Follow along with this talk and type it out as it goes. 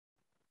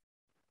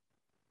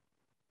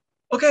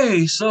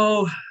Okay,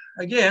 so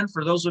again,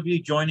 for those of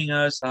you joining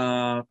us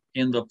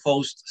in the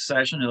post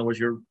session, in other words,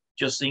 you're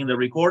just seeing the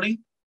recording.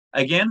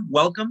 Again,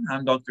 welcome.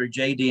 I'm Dr.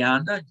 J.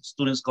 Deanda.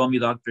 Students call me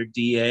Dr.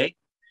 DA.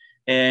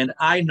 And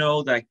I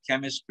know that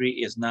chemistry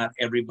is not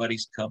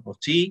everybody's cup of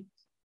tea.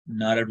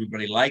 Not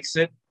everybody likes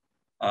it.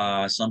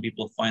 Some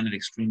people find it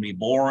extremely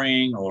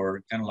boring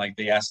or kind of like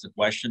they ask the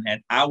question.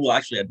 And I will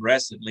actually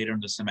address it later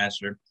in the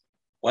semester.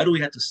 Why do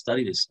we have to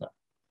study this stuff?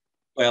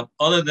 Well,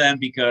 other than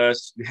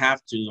because you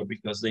have to or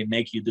because they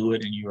make you do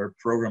it in your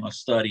program of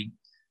study,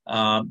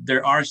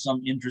 there are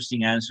some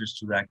interesting answers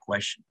to that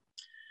question.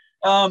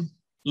 Um,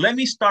 Let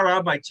me start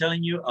out by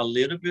telling you a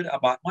little bit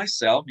about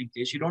myself in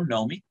case you don't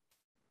know me.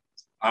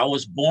 I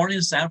was born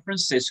in San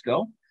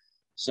Francisco.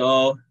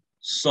 So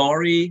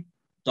sorry,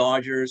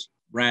 Dodgers,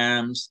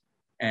 Rams,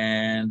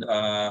 and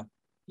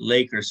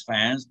Lakers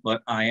fans,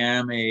 but I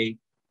am a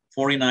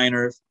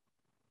 49ers,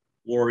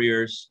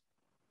 Warriors,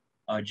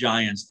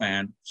 Giants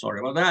fan. Sorry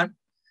about that.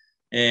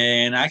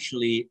 And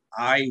actually,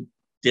 I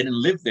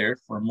didn't live there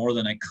for more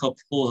than a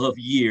couple of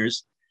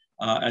years.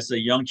 As a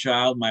young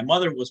child, my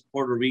mother was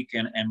Puerto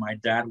Rican and my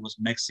dad was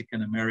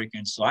Mexican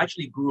American. So I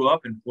actually grew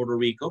up in Puerto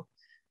Rico,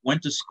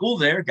 went to school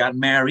there, got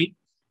married.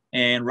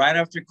 And right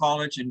after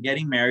college and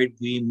getting married,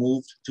 we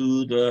moved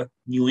to the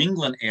New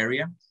England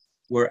area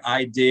where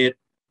I did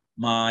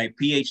my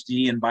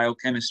PhD in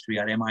biochemistry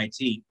at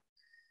MIT.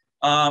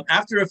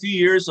 After a few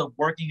years of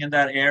working in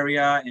that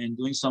area and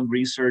doing some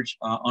research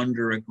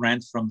under a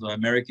grant from the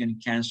American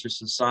Cancer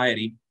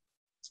Society,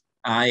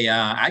 I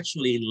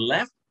actually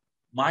left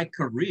my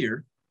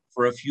career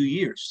for a few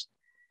years.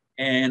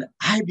 And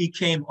I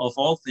became, of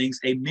all things,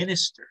 a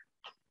minister.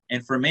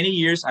 And for many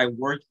years, I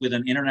worked with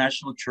an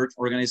international church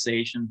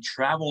organization,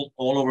 traveled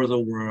all over the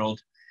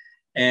world.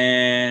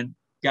 And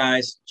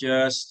guys,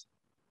 just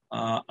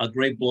a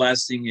great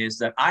blessing is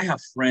that I have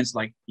friends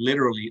like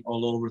literally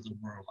all over the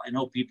world. I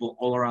know people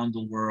all around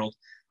the world.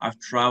 I've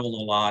traveled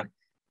a lot.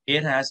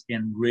 It has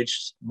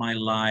enriched my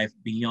life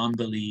beyond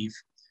belief.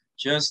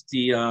 Just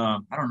the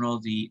I don't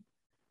know, the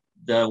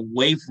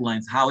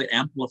wavelength, how it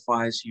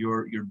amplifies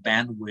your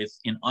bandwidth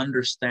in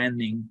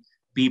understanding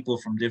people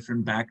from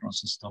different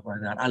backgrounds and stuff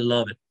like that. I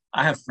love it.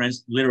 I have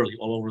friends literally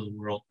all over the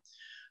world.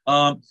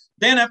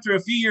 Then after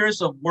a few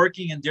years of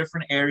working in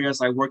different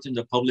areas, I worked in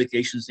the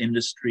publications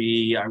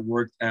industry. I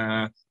worked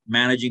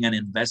managing an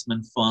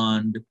investment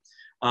fund.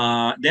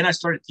 Then I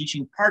started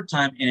teaching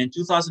part-time. And in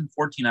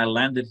 2014, I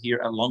landed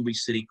here at Long Beach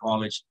City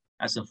College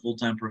as a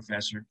full-time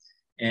professor.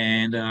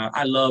 And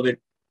I love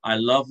it. I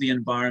love the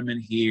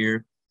environment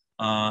here.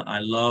 I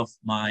love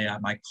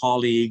my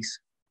colleagues.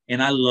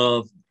 And I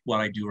love what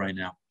I do right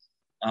now.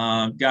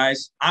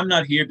 Guys, I'm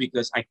not here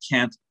because I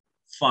can't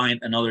find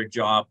another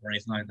job or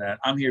anything like that.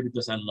 I'm here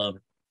because I love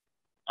it.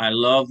 I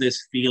love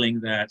this feeling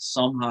that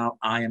somehow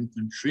I am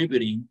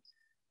contributing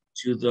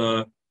to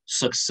the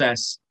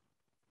success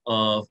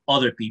of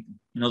other people.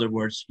 In other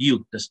words,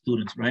 you, the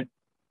students, right?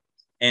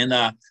 And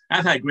I've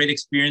had great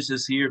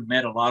experiences here,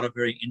 met a lot of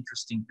very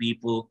interesting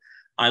people.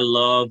 I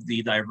love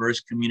the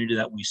diverse community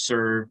that we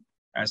serve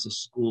as a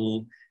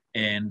school.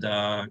 And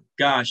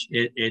gosh,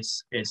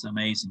 it's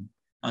amazing.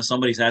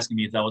 Somebody's asking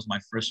me if that was my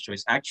first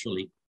choice.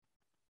 Actually,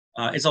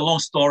 it's a long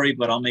story,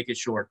 but I'll make it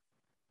short.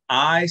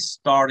 I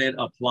started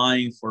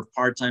applying for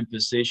part-time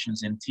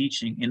positions in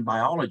teaching in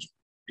biology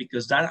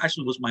because that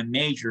actually was my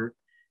major.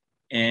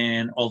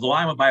 And although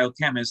I'm a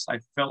biochemist, I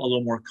felt a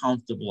little more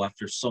comfortable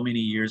after so many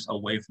years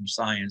away from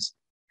science,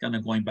 kind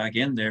of going back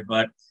in there.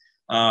 But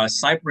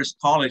Cypress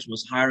College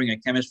was hiring a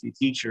chemistry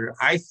teacher.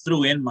 I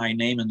threw in my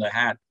name in the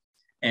hat,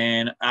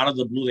 and out of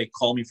the blue, they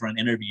called me for an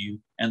interview,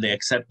 and they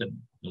accepted me,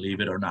 believe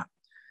it or not.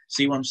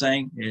 See what I'm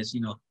saying? Is,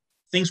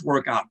 things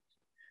work out.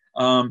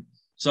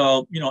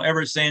 So,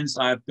 ever since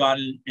I've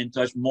gotten in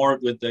touch more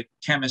with the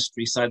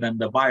chemistry side than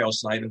the bio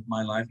side of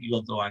my life,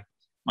 even though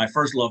my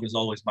first love is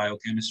always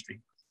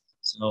biochemistry.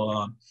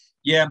 So,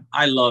 yeah,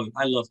 I love it.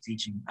 I love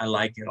teaching. I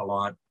like it a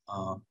lot.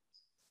 I'm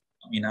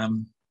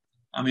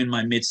in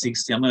my mid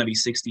 60s. I'm going to be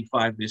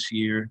 65 this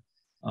year.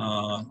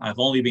 I've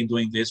only been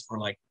doing this for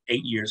like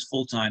 8 years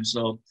full time.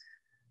 So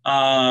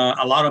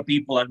a lot of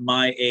people at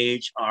my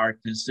age are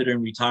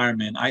considering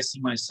retirement. I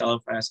see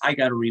myself as I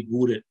got to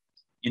reboot it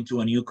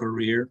into a new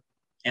career,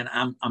 and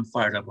I'm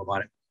fired up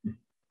about it.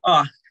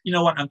 You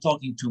know what? I'm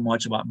talking too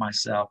much about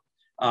myself.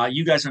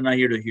 You guys are not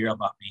here to hear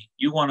about me.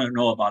 You want to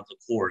know about the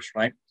course,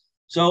 right?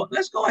 So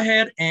let's go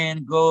ahead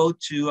and go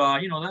to,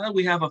 now that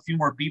we have a few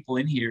more people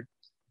in here,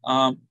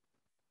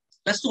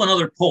 let's do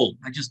another poll.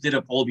 I just did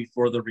a poll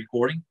before the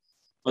recording,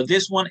 but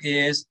this one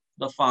is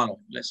the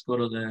following. Let's go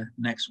to the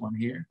next one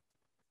here.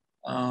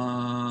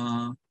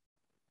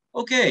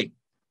 Okay.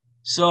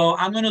 So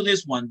I'm going to do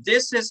this one.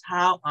 This is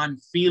how I'm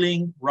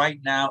feeling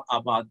right now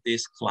about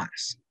this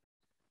class.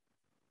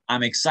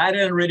 I'm excited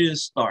and ready to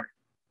start.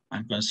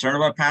 I'm concerned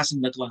about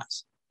passing the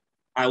class.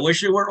 I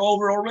wish it were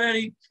over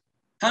already.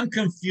 I'm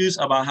confused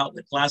about how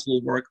the class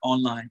will work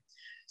online.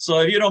 So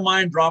if you don't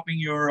mind dropping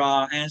your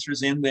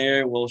answers in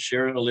there, we'll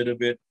share it a little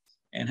bit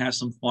and have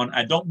some fun.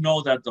 I don't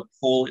know that the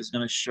poll is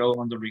going to show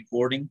on the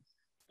recording,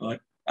 but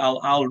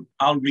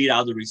I'll read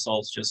out the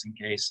results just in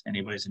case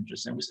anybody's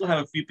interested. We still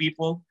have a few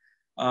people.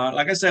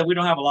 Like I said, we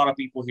don't have a lot of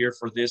people here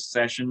for this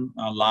session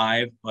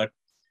live, but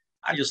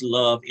I just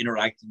love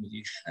interacting with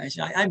you.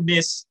 I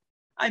miss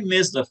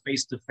the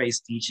face-to-face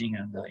teaching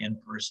and the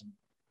in-person.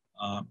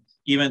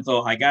 Even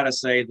though I gotta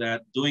say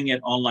that doing it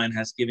online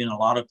has given a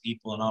lot of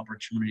people an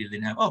opportunity. They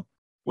have, oh,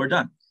 we're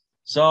done.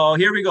 So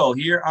here we go.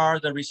 Here are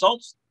the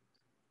results.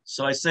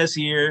 So it says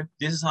here,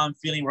 this is how I'm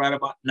feeling right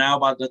about now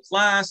about the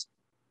class.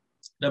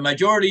 The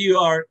majority of you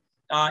are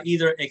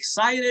either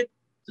excited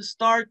to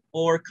start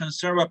or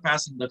concerned about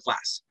passing the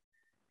class.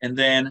 And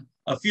then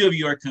a few of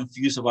you are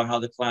confused about how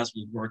the class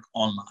will work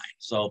online.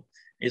 So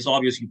it's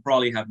obvious you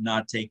probably have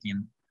not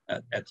taken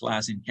a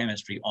class in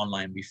chemistry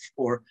online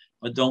before,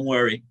 but don't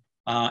worry.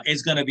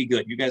 It's gonna be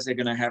good. You guys are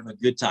gonna have a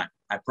good time.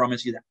 I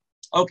promise you that.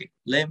 Okay,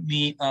 let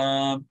me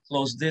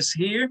close this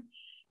here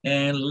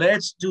and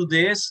let's do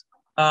this.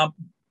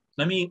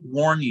 Let me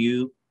warn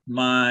you,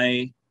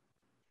 my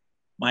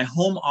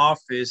home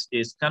office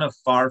is kind of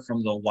far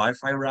from the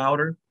Wi-Fi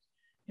router.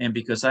 And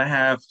because I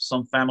have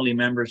some family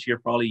members here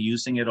probably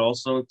using it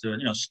also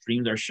to,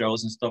 stream their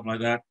shows and stuff like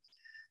that,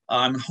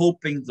 I'm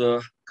hoping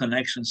the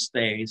connection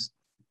stays.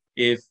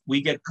 If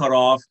we get cut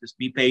off, just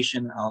be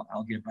patient.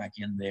 I'll get back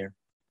in there.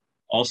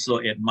 Also,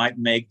 it might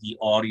make the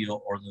audio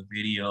or the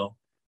video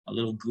a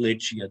little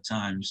glitchy at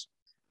times.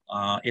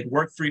 It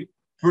worked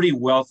pretty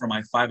well for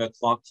my 5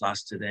 o'clock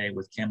class today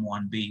with Chem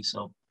 1B.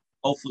 So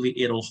hopefully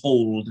it'll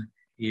hold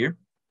here.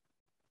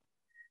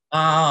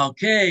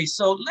 Okay,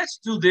 so let's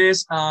do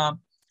this.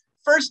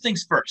 First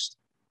things first.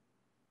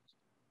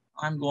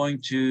 I'm going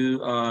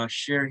to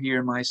share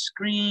here my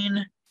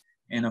screen.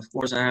 And of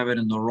course, I have it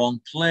in the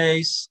wrong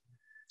place.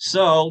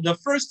 So the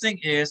first thing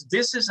is,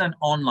 this is an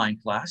online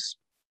class.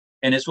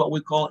 And it's what we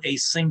call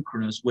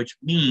asynchronous, which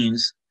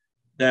means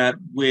that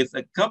with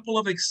a couple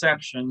of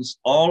exceptions,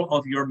 all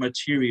of your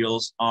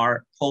materials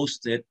are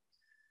posted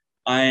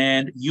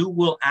and you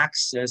will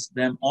access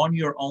them on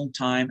your own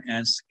time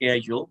and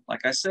schedule.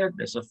 Like I said,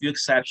 there's a few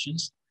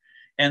exceptions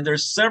and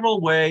there's several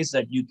ways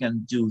that you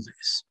can do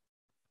this.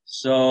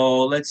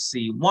 So let's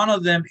see. One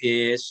of them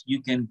is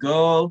you can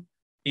go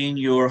in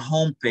your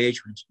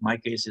homepage, which in my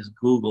case is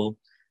Google,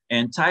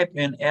 and type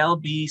in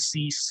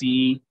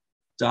lbcc.in.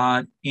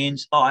 Oh,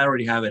 I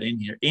already have it in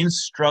here,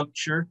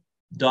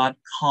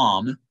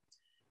 instructure.com.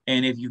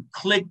 And if you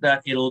click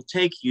that, it'll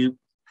take you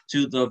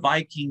to the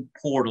Viking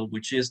portal,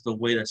 which is the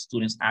way that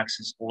students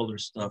access all their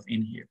stuff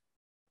in here.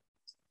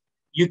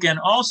 You can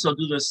also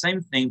do the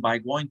same thing by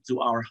going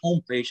to our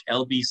homepage,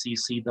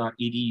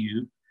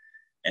 lbcc.edu.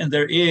 And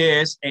there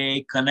is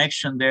a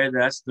connection there.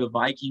 That's the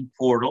Viking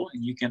portal.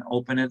 And you can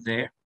open it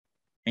there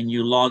and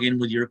you log in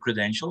with your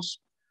credentials.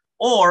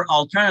 Or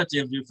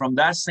alternatively, from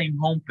that same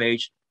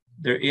homepage,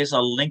 there is a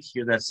link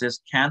here that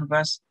says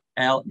Canvas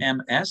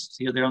LMS.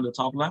 See it there on the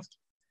top left?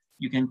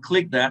 You can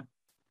click that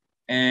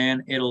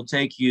and it'll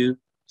take you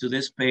to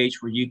this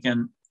page where you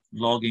can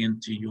log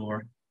into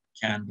your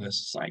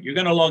Canvas site. You're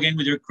gonna log in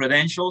with your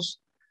credentials.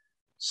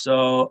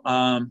 So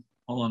hold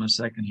on a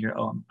second here.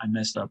 Oh, I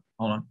messed up.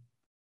 Hold on.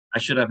 I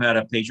should have had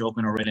a page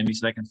open already. Let me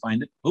see if I can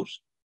find it.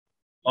 Oops,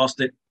 lost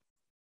it.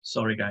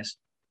 Sorry, guys.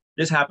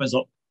 This happens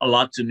a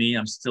lot to me.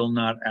 I'm still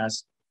not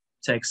as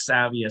tech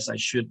savvy as I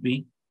should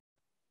be.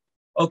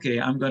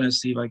 Okay, I'm gonna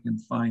see if I can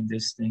find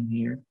this thing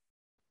here.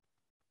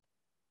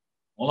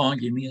 Hold on,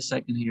 give me a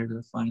second here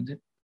to find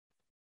it.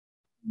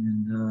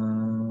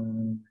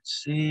 And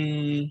let's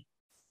see.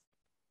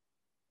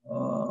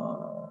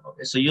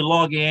 Okay, so you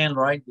log in,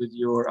 right, with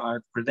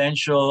your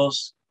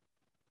credentials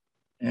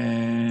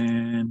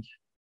and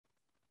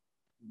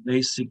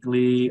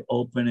basically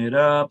open it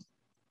up.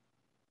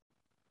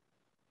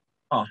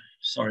 Oh,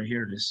 sorry,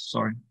 here it is,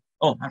 sorry.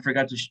 Oh, I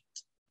forgot to.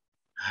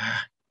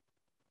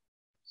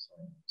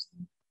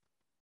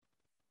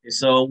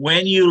 So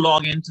when you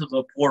log into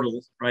the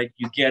portal, right,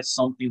 you get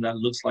something that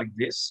looks like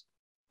this.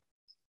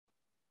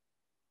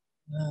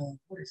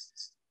 What is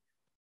this?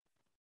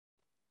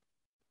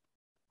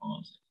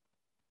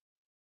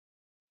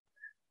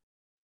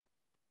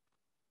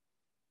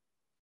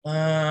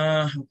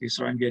 Okay,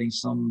 so I'm getting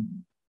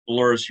some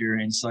blurs here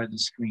inside the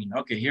screen.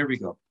 Okay, here we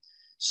go.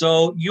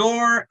 So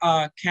your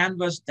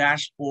Canvas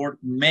dashboard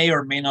may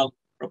or may not,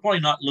 probably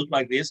not look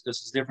like this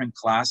because it's different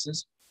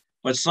classes,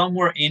 but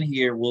somewhere in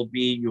here will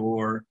be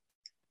your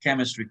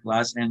chemistry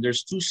class. And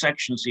there's two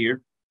sections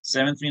here,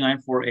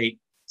 73948,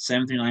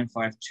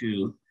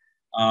 73952.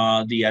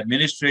 The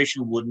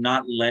administration would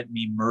not let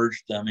me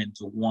merge them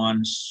into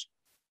one,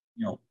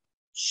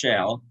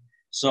 shell.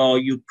 So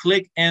you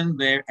click in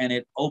there and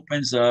it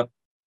opens up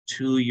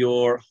to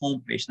your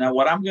homepage. Now,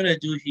 what I'm gonna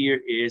do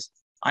here is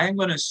I am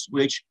gonna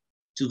switch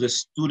to the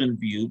student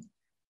view,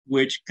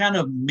 which kind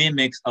of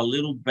mimics a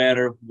little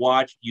better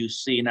what you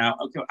see now.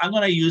 Okay, I'm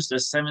gonna use the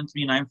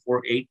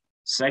 73948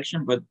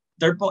 section, but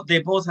they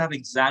both have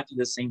exactly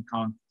the same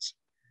contents.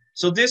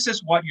 So this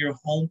is what your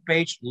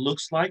homepage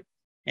looks like.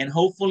 And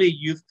hopefully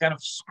you've kind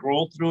of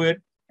scrolled through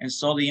it and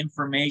saw the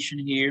information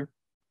here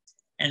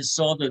and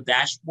saw the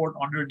dashboard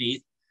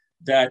underneath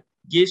that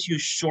gives you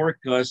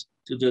shortcuts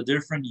to the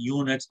different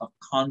units of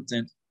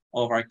content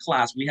of our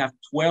class. We have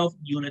 12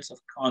 units of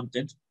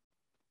content.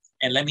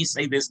 And let me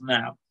say this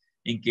now,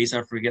 in case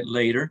I forget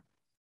later.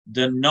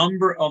 The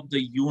number of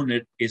the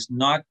unit is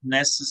not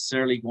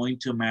necessarily going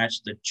to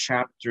match the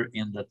chapter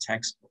in the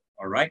textbook,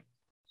 all right?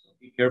 So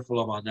be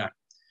careful about that.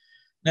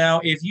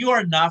 Now, if you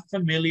are not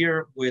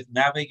familiar with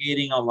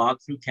navigating a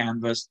lot through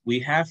Canvas, we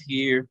have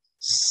here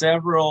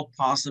several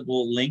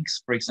possible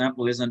links. For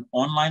example, there's an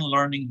online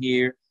learning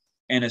here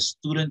and a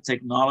student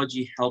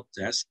technology help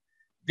desk.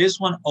 This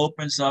one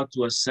opens up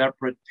to a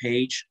separate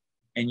page,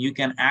 and you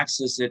can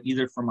access it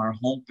either from our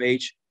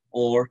homepage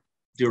or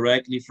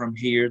directly from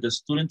here. The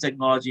student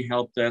technology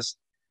help desk.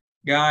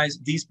 Guys,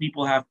 these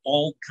people have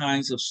all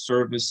kinds of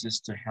services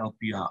to help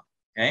you out,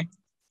 okay?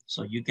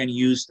 So you can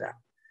use that.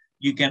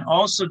 You can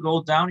also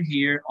go down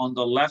here on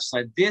the left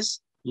side. This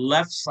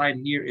left side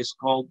here is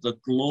called the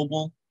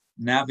global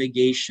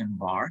navigation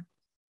bar.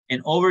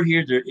 And over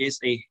here, there is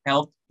a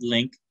help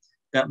link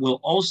that will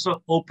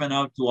also open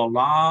up to a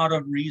lot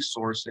of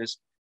resources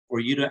for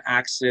you to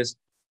access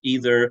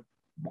either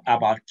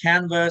about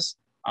Canvas,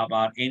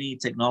 about any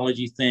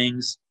technology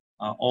things,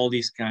 all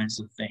these kinds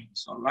of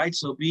things, all right?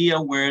 So be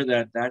aware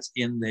that that's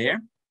in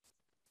there.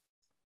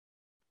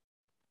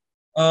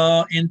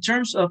 In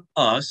terms of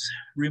us,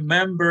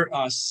 remember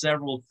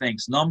several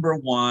things. Number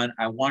one,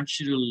 I want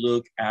you to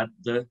look at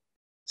the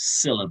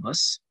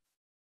syllabus.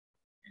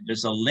 And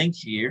there's a link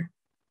here.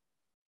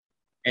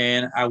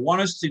 And I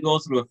want us to go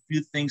through a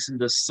few things in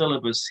the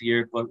syllabus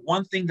here, but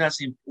one thing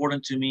that's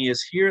important to me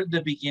is here at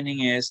the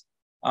beginning is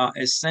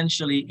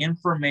essentially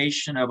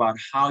information about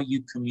how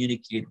you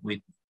communicate with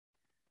me.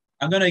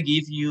 I'm gonna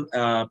give you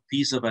a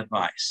piece of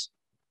advice.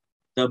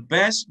 The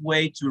best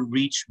way to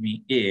reach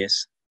me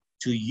is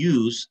to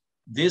use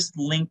this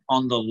link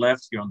on the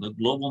left here on the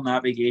global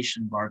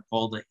navigation bar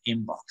called the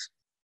inbox.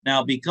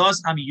 Now,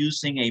 because I'm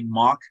using a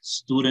mock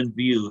student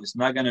view, it's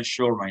not gonna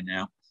show right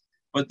now,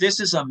 but this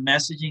is a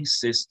messaging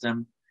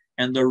system.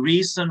 And the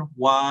reason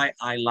why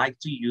I like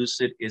to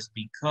use it is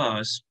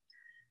because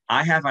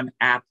I have an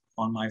app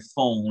on my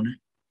phone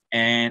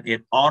and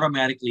it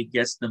automatically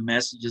gets the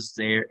messages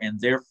there. And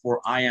therefore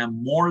I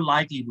am more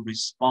likely to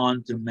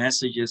respond to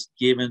messages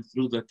given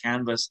through the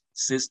Canvas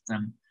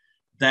system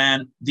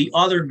than the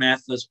other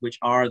methods, which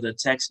are the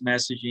text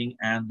messaging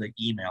and the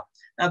email.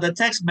 Now the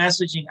text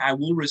messaging, I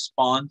will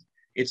respond.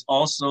 It's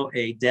also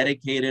a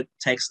dedicated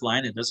text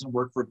line. It doesn't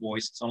work for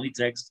voice, it's only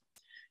text.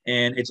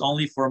 And it's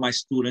only for my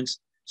students.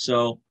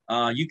 So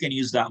you can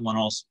use that one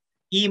also.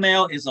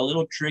 Email is a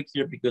little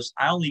trickier because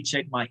I only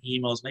check my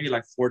emails maybe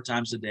like 4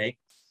 times a day.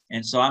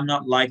 And so I'm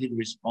not likely to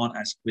respond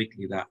as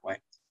quickly that way.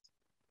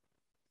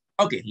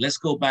 Okay, let's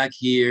go back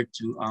here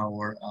to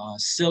our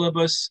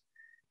syllabus.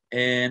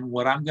 And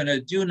what I'm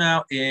gonna do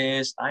now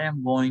is I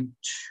am going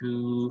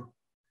to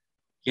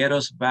get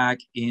us back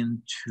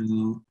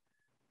into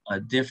a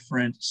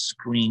different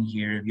screen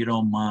here, if you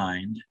don't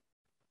mind.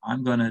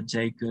 I'm gonna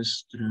take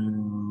us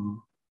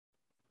through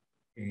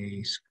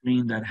a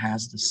screen that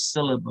has the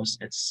syllabus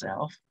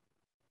itself.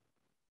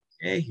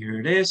 Okay, here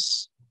it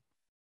is.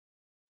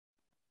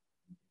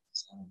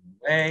 It's on the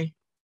way.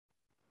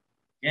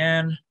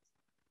 Again,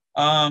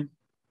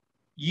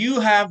 you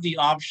have the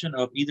option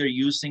of either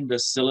using the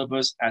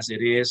syllabus as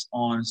it is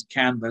on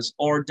Canvas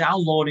or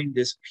downloading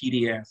this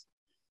PDF.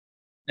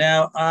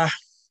 Now,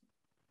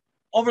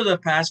 over the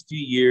past few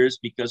years,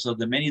 because of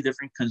the many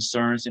different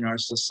concerns in our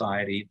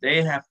society,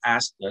 they have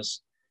asked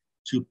us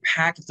to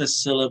pack the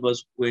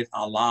syllabus with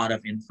a lot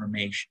of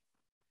information.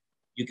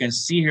 You can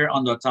see here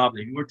on the top,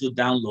 if you were to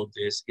download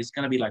this, it's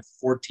gonna be like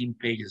 14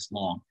 pages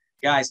long.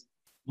 Guys,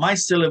 my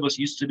syllabus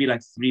used to be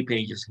like 3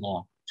 pages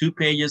long, 2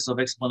 pages of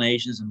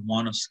explanations and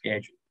 1 of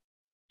schedule.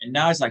 And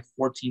now it's like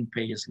 14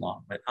 pages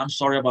long, but I'm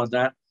sorry about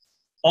that.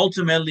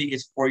 Ultimately,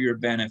 it's for your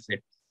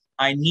benefit.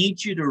 I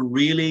need you to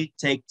really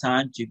take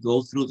time to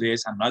go through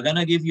this. I'm not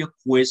gonna give you a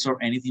quiz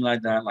or anything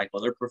like that, like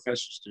other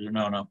professors do,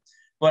 no.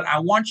 But I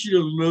want you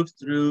to look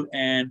through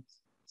and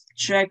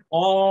check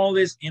all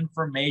this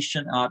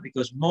information out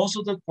because most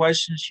of the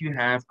questions you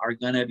have are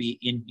gonna be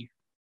in here,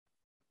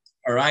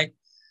 all right?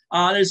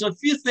 There's a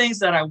few things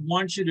that I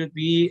want you to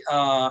be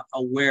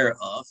aware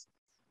of.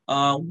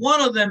 One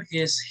of them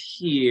is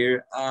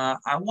here.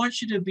 I want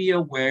you to be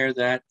aware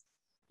that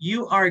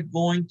you are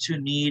going to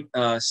need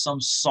some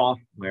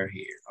software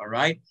here, all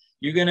right?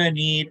 You're gonna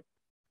need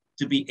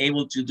to be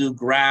able to do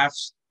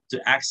graphs,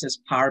 to access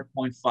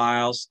PowerPoint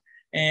files,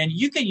 and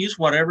you can use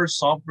whatever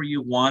software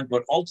you want,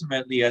 but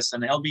ultimately as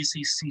an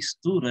LBCC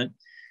student,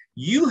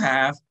 you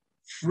have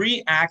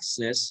free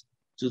access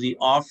to the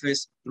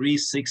Office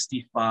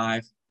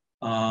 365,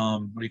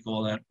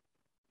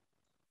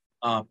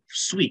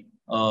 suite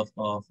of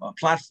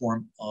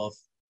platform of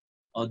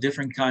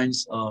different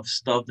kinds of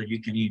stuff that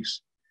you can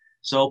use.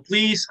 So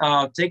please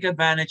take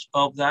advantage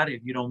of that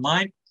if you don't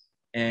mind.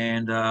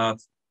 And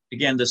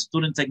again, the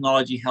Student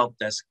Technology Help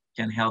Desk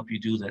can help you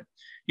do that.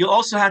 You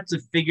also have to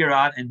figure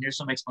out, and here's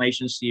some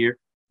explanations here,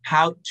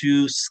 how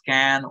to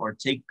scan or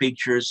take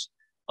pictures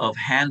of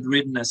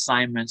handwritten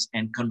assignments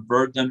and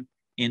convert them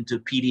into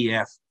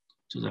PDF,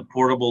 to the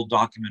portable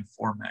document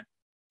format.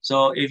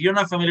 So if you're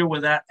not familiar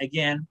with that,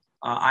 again,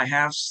 I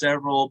have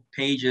several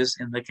pages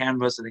in the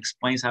Canvas that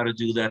explains how to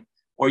do that,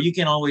 or you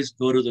can always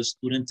go to the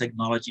Student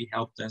Technology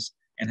Help Desk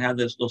and have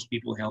those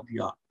people help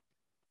you out.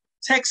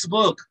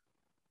 Textbook.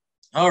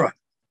 All right,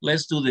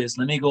 let's do this.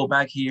 Let me go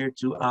back here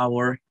to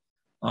our,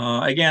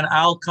 again,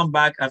 I'll come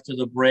back after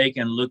the break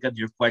and look at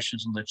your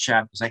questions in the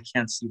chat because I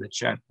can't see the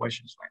chat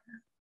questions right now.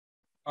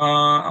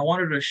 I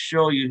wanted to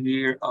show you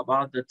here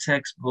about the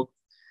textbook.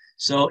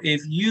 So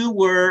if you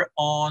were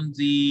on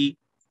the,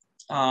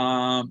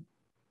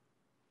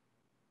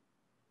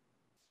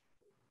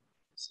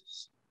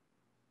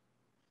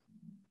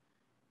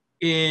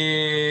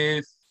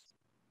 if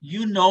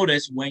you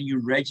notice when you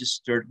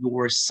registered, you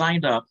were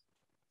signed up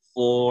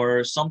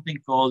for something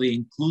called the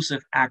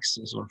Inclusive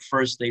Access or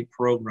First Day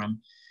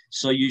Program.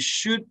 So you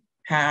should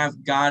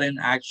have gotten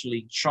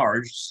actually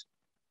charged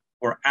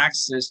for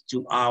access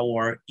to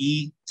our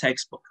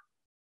e-textbook,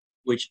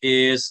 which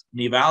is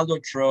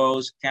Nivaldo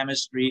Tro's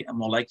Chemistry and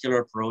Molecular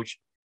Approach.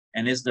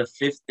 And it's the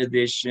 5th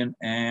edition,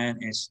 and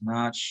it's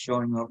not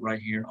showing up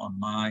right here on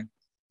my,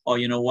 oh,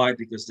 you know why?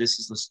 Because this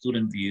is the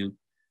student view,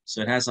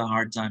 so it has a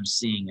hard time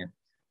seeing it.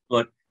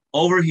 But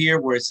over here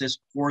where it says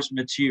course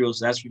materials,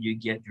 that's where you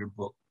get your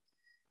book.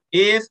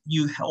 If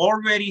you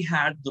already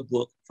had the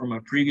book from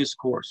a previous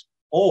course,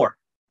 or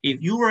if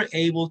you were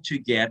able to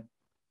get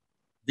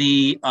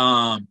the,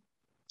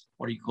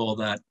 what do you call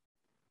that?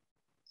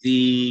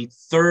 The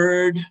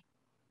 3rd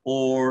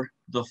or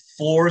the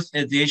 4th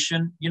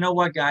edition, you know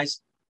what,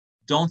 guys?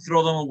 Don't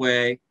throw them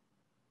away.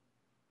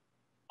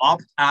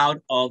 Opt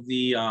out of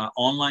the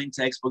online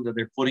textbook that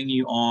they're putting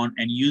you on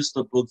and use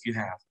the book you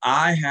have.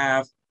 I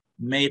have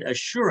made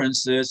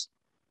assurances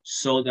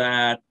so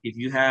that if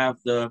you have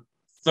the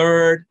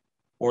 3rd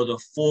or the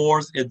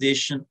 4th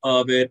edition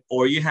of it,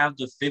 or you have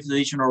the 5th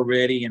edition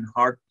already in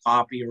hard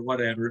copy or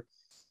whatever,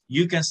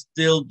 you can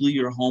still do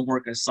your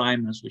homework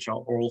assignments, which are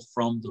all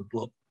from the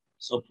book.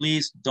 So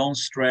please don't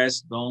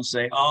stress. Don't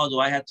say, oh, do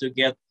I have to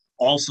get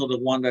also the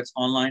one that's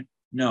online?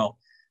 No.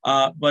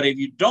 But if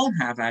you don't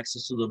have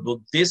access to the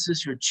book, this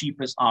is your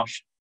cheapest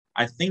option.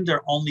 I think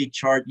they're only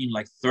charging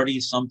like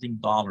 $30-something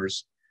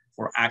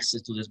for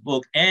access to this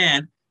book.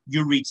 And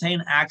you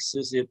retain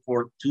access to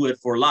it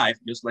for life,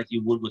 just like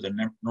you would with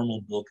a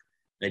normal book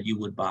that you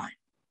would buy,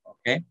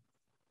 okay?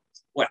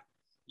 Well,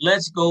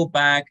 let's go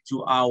back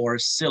to our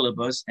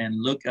syllabus and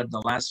look at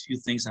the last few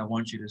things I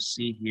want you to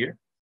see here.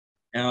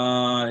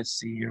 Let's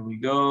see, here we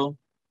go.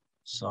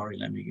 Sorry,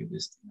 let me get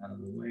this thing out of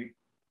the way.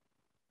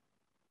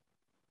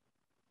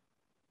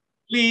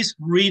 Please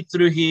read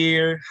through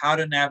here, how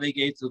to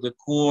navigate through the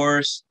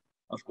course.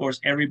 Of course,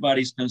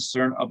 everybody's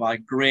concerned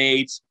about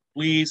grades.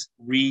 Please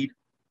read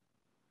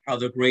how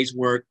the grades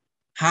work,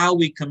 how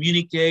we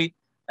communicate.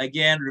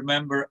 Again,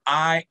 remember,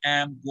 I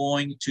am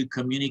going to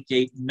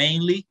communicate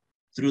mainly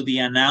through the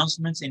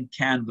announcements in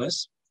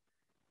Canvas.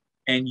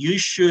 And you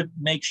should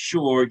make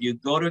sure you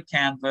go to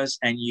Canvas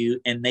and you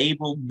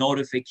enable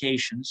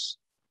notifications.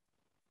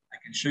 I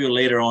can show you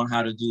later on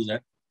how to do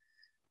that.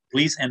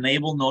 Please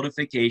enable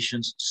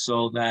notifications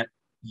so that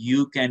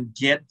you can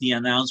get the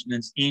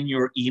announcements in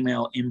your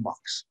email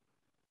inbox.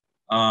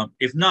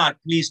 If not,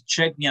 please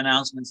check the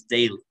announcements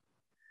daily.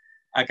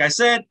 Like I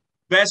said,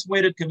 best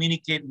way to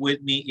communicate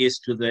with me is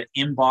to the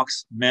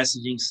inbox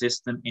messaging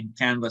system in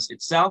Canvas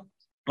itself,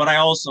 but I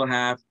also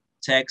have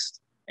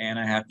text and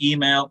I have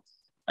email.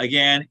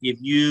 Again, if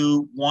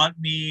you want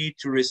me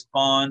to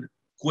respond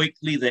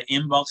quickly, the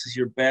inbox is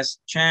your best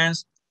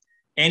chance.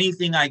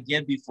 Anything I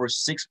get before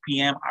 6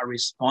 p.m., I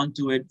respond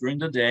to it during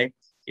the day.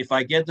 If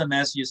I get the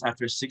messages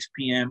after 6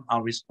 p.m.,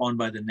 I'll respond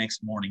by the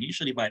next morning,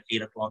 usually by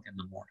 8 o'clock in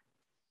the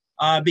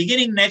morning.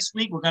 Beginning next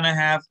week, we're going to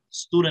have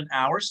student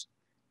hours,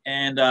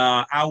 and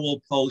I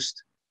will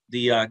post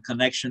the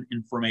connection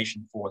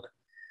information for them.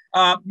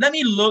 Let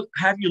me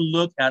have you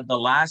look at the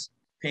last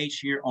page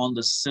here on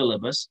the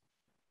syllabus.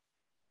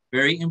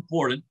 Very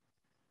important.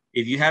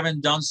 If you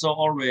haven't done so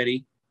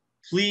already,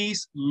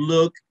 please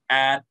look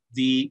at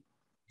the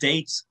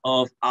dates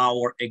of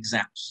our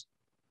exams.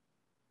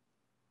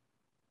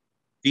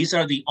 These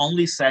are the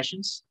only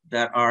sessions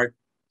that are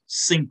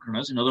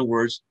synchronous. In other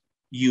words,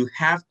 you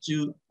have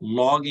to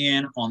log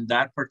in on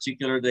that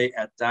particular day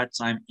at that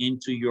time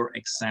into your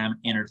exam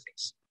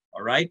interface,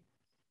 all right?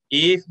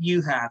 If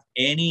you have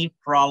any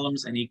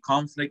problems, any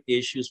conflict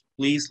issues,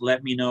 please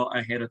let me know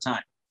ahead of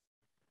time.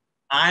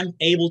 I'm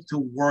able to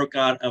work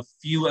out a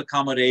few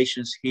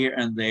accommodations here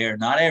and there,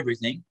 not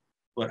everything,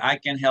 but I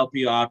can help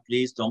you out.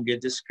 Please don't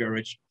get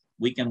discouraged.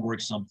 We can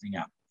work something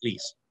out,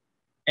 please.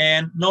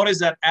 And notice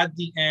that at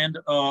the end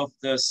of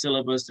the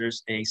syllabus,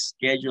 there's a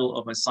schedule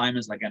of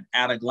assignments like an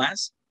at a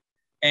glance.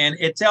 And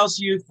it tells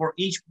you for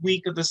each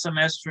week of the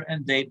semester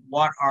and date,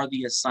 what are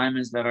the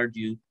assignments that are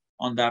due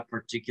on that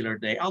particular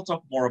day. I'll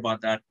talk more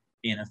about that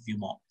in a few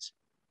moments,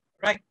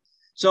 right?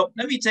 So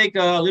let me take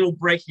a little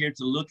break here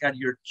to look at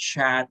your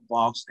chat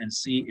box and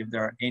see if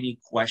there are any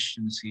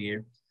questions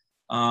here.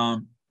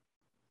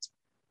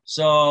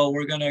 So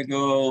we're gonna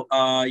go,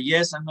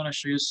 yes, I'm gonna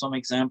show you some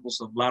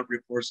examples of lab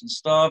reports and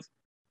stuff.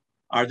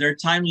 Are there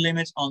time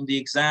limits on the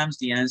exams?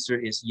 The answer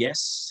is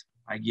yes.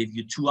 I give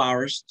you 2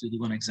 hours to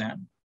do an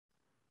exam.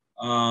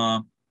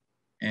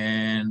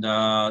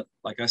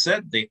 Like I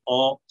said, they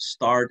all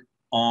start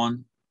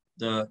on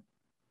the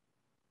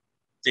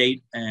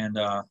date and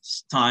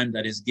time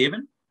that is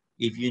given.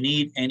 If you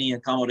need any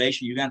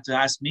accommodation, you got to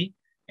ask me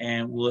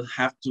and we'll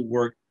have to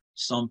work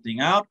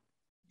something out.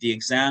 The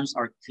exams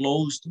are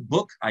closed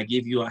book. I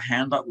give you a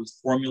handout with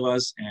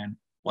formulas and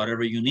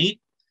whatever you need.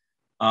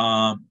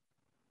 And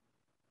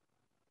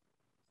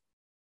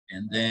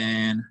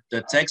then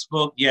the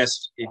textbook,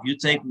 yes, if you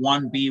take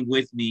 1B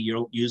with me,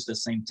 you'll use the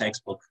same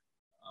textbook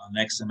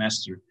next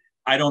semester.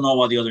 I don't know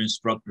what the other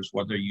instructors,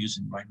 what they're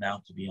using right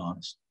now, to be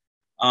honest.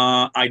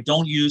 I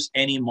don't use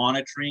any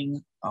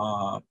monitoring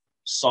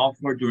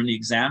software during the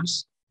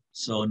exams.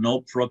 So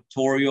no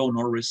Proctorio,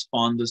 no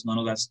Respondus, none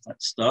of that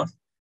stuff.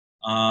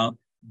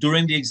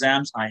 During the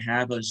exams, I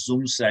have a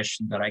Zoom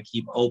session that I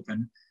keep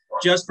open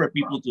just for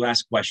people to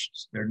ask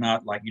questions. They're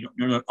not like,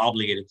 you're not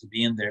obligated to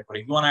be in there, but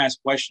if you want to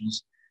ask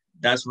questions,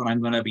 that's what I'm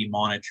going to be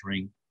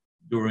monitoring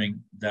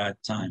during that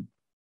time.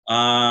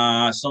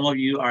 Some of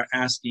you are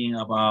asking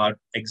about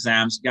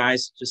exams.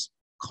 Guys, just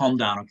calm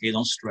down, okay?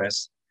 Don't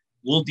stress.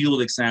 We'll deal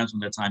with exams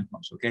when the time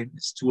comes, okay?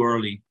 It's too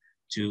early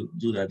to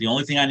do that. The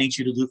only thing I need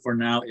you to do for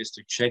now is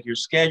to check your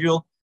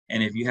schedule.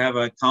 And if you have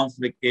a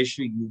conflict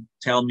issue, you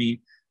tell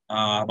me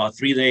about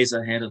 3 days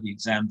ahead of the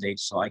exam date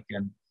so I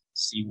can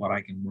see what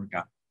I can work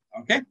out,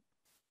 okay?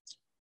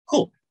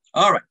 Cool.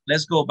 All right,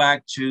 let's go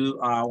back to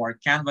our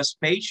Canvas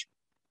page.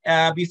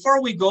 Before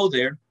we go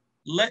there,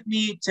 let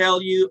me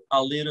tell you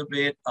a little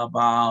bit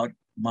about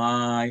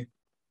my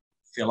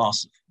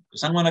philosophy,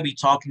 because I'm going to be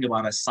talking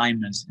about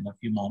assignments in a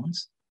few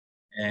moments.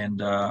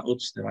 And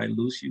oops, did I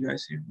lose you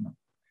guys here? No,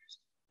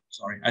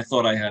 sorry. I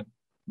thought I had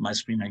my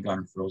screen, I got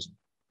it frozen.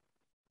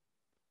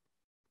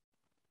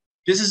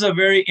 This is a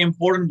very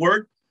important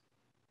word.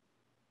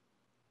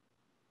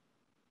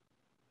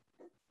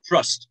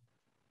 Trust.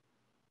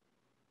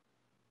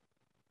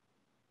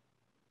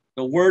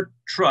 The word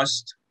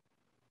trust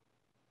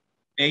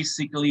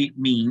basically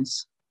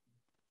means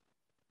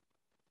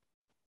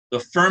the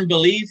firm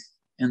belief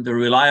in the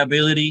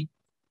reliability,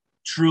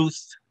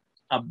 truth,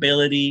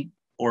 ability,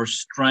 or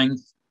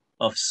strength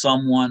of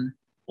someone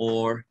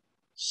or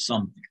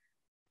something.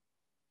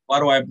 Why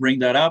do I bring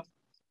that up?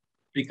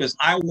 Because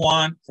I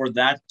want for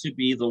that to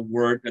be the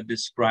word that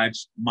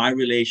describes my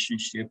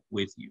relationship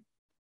with you,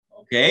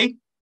 okay?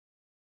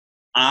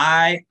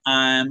 I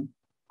am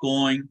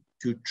going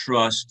to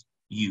trust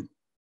you.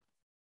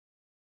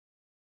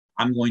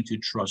 I'm going to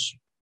trust you.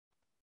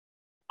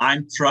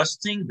 I'm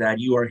trusting that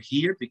you are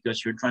here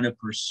because you're trying to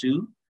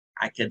pursue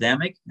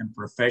academic and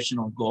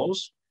professional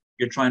goals.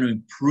 You're trying to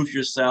improve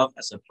yourself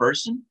as a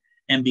person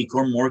and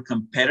become more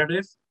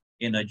competitive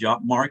in a job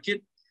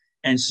market.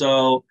 And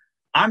so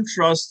I'm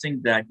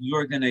trusting that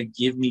you're going to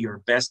give me your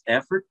best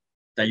effort,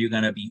 that you're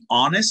going to be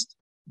honest,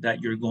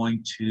 that you're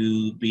going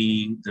to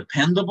be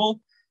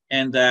dependable,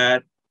 and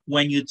that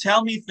when you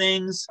tell me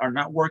things are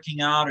not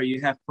working out or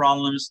you have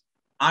problems,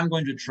 I'm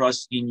going to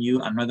trust in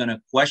you. I'm not going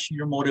to question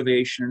your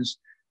motivations.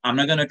 I'm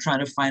not going to try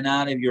to find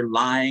out if you're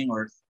lying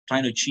or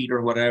trying to cheat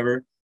or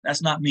whatever.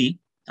 That's not me.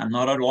 I'm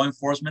not a law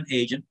enforcement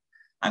agent.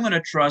 I'm going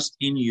to trust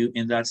in you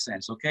in that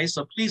sense, okay?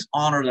 So please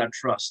honor that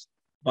trust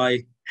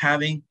by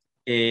having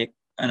an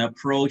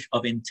approach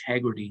of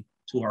integrity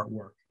to our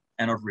work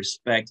and of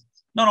respect,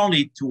 not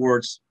only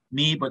towards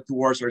me, but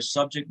towards our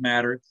subject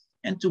matter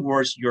and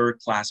towards your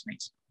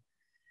classmates.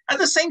 At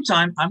the same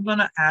time, I'm going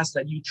to ask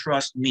that you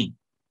trust me,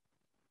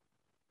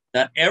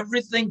 that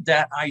everything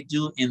that I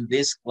do in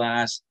this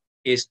class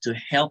is to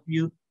help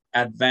you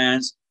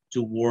advance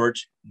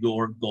towards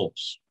your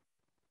goals.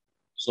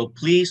 So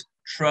please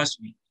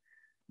trust me.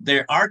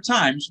 There are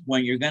times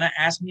when you're going to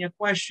ask me a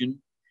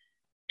question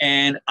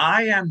and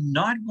I am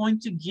not going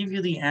to give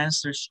you the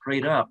answer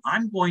straight up.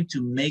 I'm going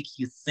to make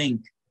you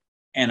think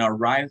and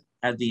arrive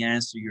at the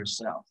answer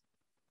yourself.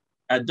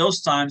 At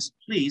those times,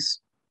 please,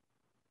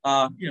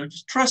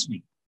 just trust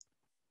me.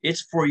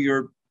 It's for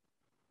your,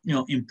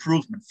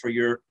 improvement, for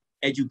your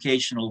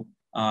educational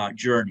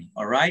journey.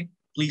 All right.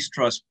 Please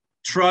trust.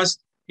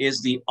 Trust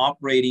is the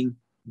operating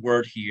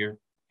word here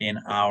in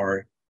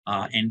our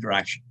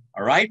interaction.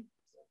 All right.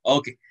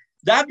 Okay.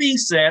 That being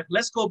said,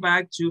 let's go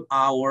back to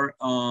our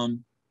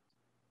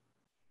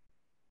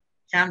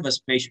Canvas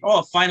page.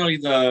 Oh, finally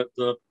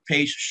the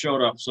page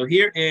showed up. So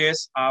here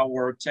is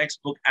our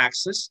textbook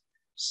access.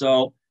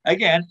 So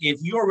again, if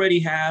you already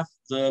have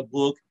the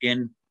book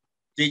in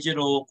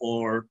digital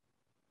or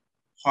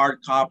hard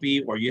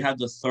copy, or you have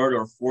the 3rd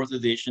or 4th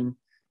edition,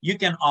 you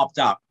can opt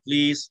out.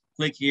 Please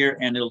click here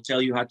and it'll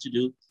tell you how to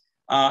do.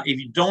 If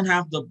you don't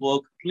have the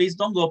book, please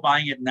don't go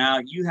buying it now.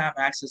 You have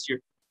access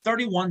here.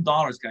 $31,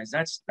 guys.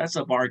 That's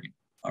a bargain.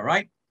 All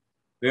right.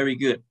 Very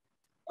good.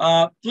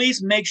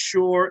 Please make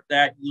sure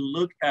that you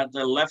look at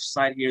the left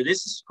side here.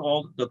 This is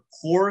called the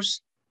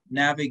course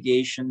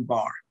navigation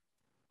bar.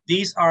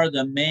 These are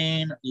the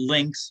main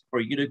links for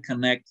you to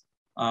connect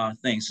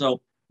things.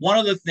 So one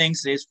of the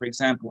things is, for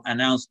example,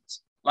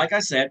 announcements. Like I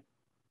said,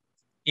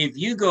 if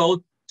you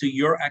go to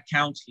your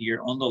account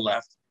here on the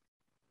left,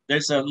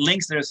 there's a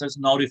link there that says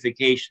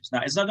notifications.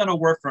 Now, it's not going to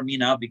work for me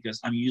now because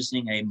I'm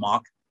using a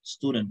mock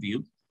student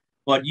view,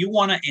 but you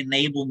want to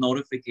enable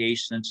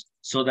notifications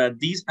so that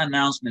these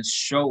announcements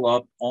show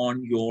up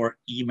on your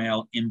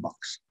email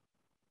inbox.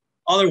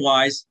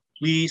 Otherwise,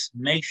 please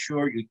make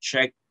sure you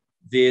check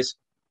this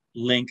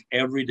link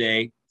every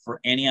day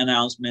for any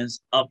announcements,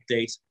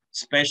 updates,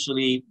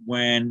 especially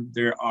when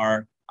there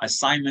are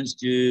assignments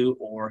due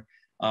or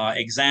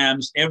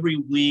exams. Every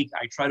week,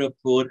 I try to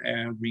put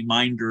a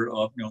reminder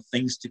of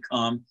things to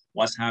come,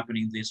 what's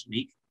happening this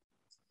week.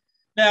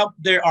 Now,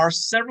 there are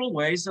several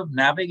ways of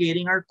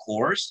navigating our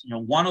course.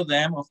 One of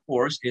them, of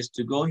course, is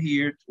to go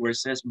here where it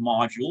says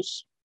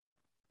modules.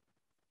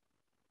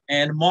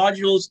 And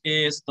modules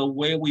is the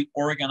way we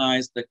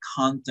organize the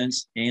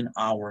contents in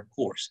our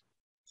course.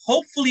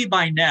 Hopefully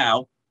by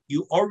now,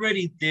 you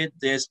already did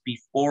this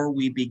before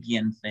we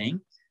begin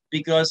thing,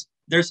 because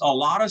there's a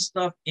lot of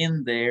stuff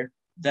in there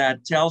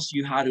that tells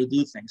you how to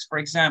do things. For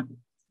example,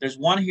 there's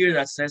one here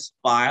that says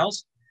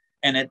files,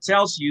 and it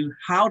tells you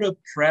how to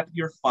prep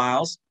your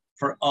files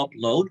for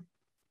upload,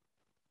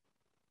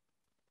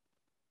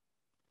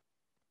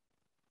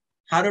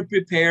 how to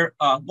prepare,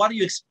 what do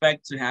you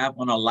expect to have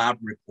on a lab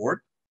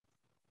report?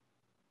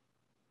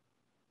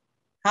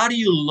 How do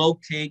you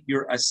locate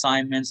your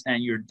assignments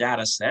and your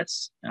data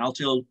sets? And I'll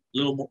tell a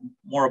little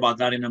more about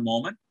that in a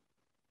moment.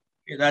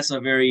 Okay, that's a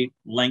very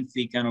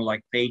lengthy kind of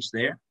like page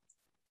there.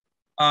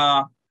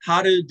 How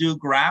to do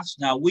graphs.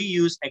 Now, we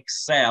use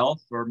Excel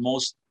for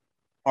most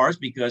parts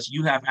because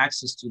you have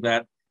access to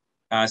that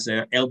as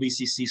an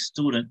LBCC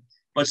student.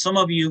 But some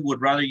of you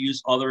would rather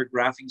use other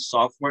graphing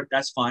software.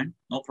 That's fine,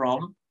 no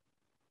problem.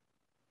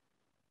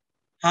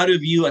 How to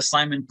view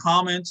assignment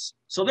comments.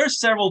 So there's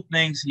several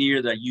things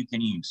here that you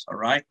can use, all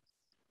right?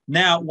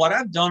 Now, what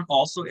I've done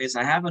also is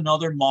I have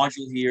another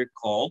module here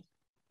called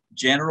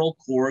General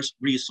Course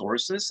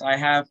Resources.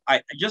 I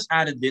just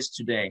added this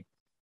today.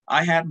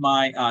 I had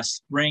my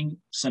spring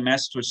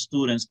semester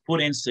students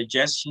put in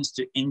suggestions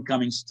to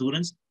incoming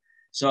students.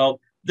 So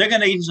they're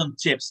gonna give you some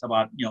tips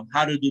about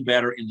how to do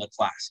better in the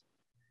class.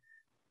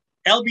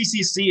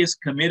 LBCC is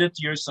committed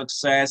to your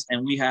success,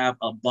 and we have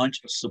a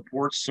bunch of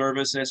support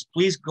services.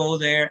 Please go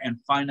there and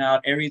find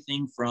out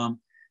everything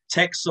from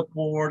tech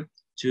support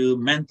to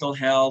mental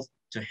health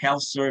to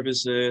health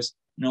services,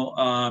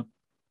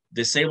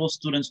 disabled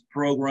students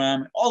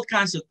program, all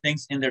kinds of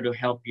things in there to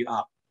help you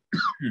out.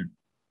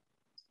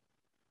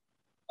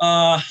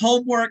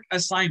 Homework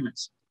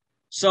assignments.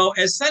 So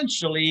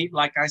essentially,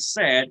 like I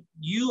said,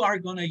 you are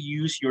going to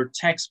use your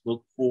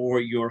textbook for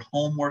your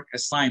homework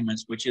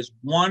assignments, which is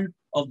one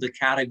of the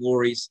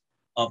categories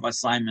of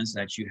assignments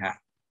that you have.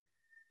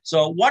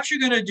 So what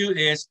you're going to do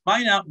is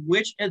find out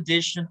which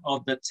edition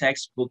of the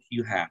textbook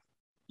you have.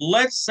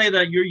 Let's say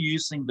that you're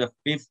using the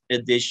 5th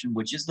edition,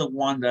 which is the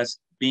one that's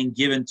being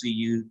given to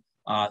you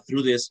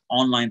through this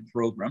online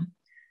program.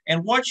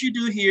 And what you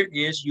do here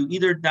is you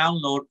either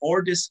download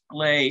or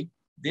display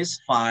this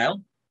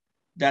file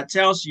that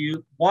tells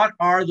you what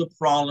are the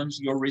problems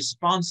you're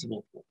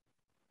responsible for.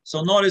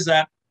 So notice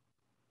that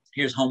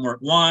here's homework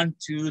 1,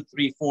 2,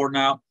 3, 4.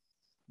 Now,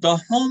 the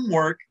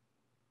homework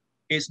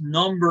is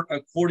numbered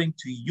according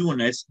to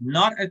units,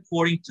 not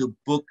according to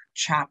book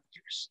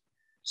chapters.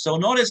 So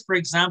notice, for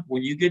example,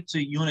 when you get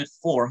to unit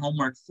 4,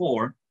 homework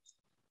 4,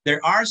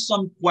 there are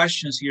some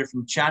questions here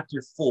from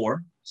chapter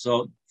 4.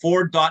 So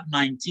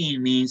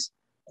 4.19 means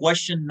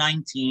question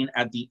 19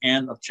 at the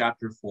end of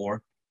chapter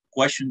 4.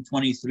 Question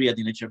 23 at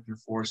the end of chapter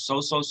 4,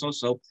 so.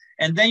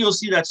 And then you'll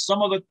see that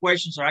some of the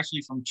questions are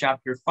actually from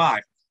chapter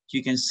 5. So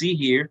you can see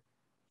here,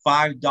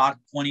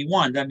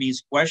 5.21. That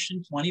means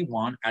question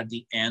 21 at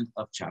the end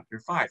of chapter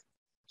 5.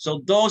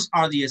 So those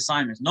are the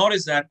assignments.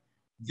 Notice that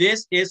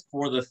this is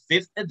for the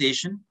 5th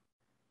edition,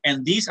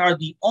 and these are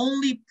the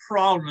only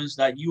problems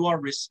that you are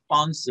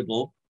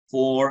responsible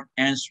for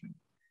answering.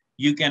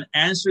 You can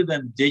answer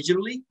them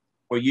digitally,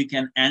 or you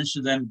can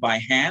answer them by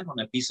hand on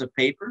a piece of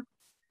paper.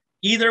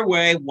 Either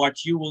way,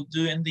 what you will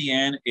do in the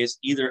end is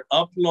either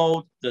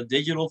upload the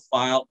digital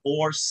file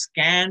or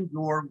scan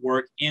your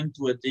work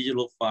into a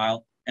digital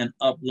file and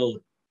upload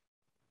it.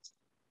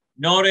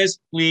 Notice,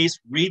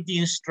 please read the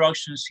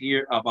instructions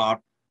here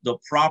about the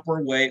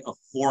proper way of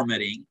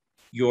formatting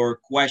your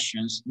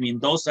questions. I mean,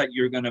 those that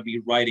you're going to be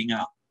writing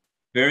out.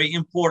 Very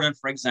important,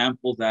 for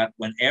example, that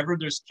whenever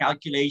there's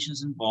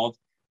calculations involved,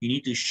 you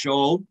need to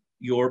show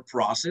your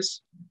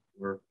process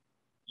or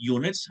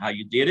units, how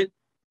you did it.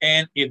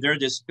 And if there are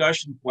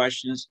discussion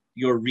questions,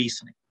 your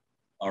reasoning.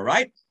 All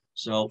right?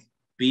 So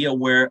be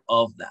aware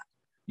of that.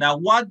 Now,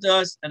 what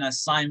does an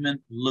assignment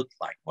look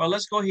like? Well,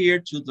 let's go here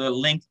to the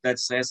link that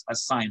says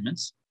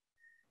assignments.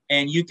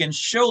 And you can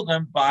show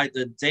them by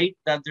the date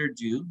that they're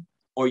due,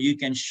 or you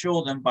can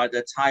show them by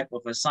the type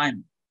of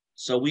assignment.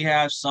 So we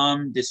have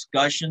some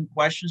discussion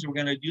questions. We're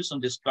going to do some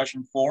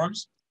discussion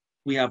forums.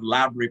 We have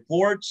lab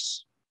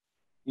reports.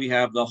 We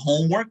have the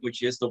homework,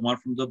 which is the one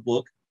from the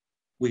book.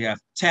 We have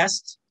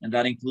tests, and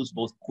that includes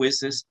both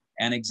quizzes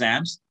and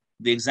exams.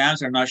 The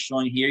exams are not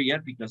showing here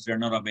yet because they're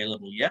not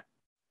available yet,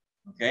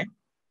 okay?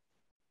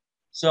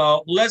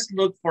 So let's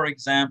look, for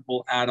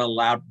example, at a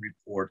lab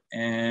report.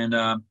 And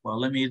well,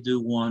 let me do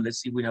one. Let's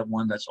see, we have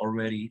one that's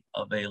already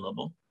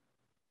available.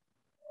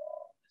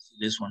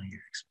 This one here,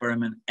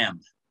 experiment M.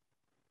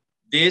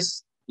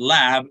 This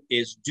lab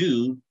is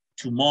due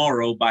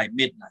tomorrow by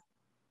midnight.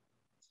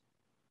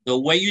 The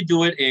way you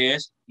do it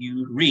is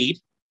you read,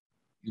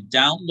 you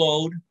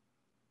download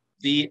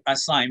the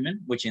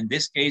assignment, which in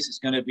this case is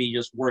going to be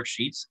just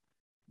worksheets.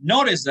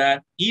 Notice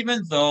that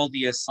even though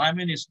the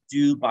assignment is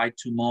due by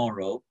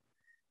tomorrow,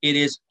 it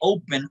is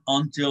open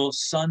until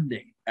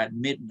Sunday at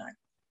midnight.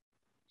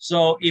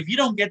 So if you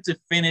don't get to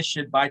finish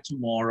it by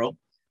tomorrow,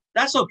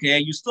 that's okay.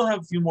 You still have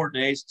a few more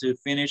days to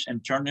finish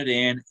and turn it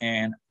in,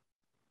 and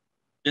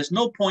there's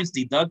no points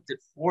deducted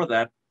for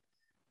that.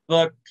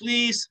 But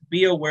please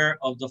be aware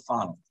of the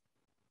following.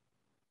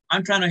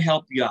 I'm trying to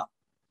help you out.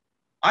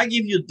 I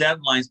give you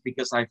deadlines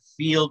because I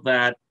feel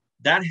that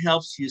that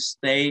helps you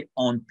stay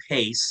on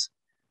pace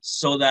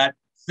so that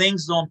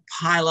things don't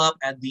pile up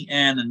at the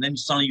end and then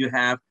suddenly you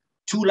have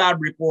 2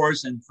 lab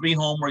reports and 3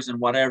 homeworks and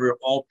whatever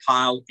all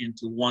piled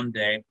into one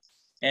day.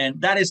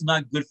 And that is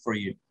not good for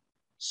you.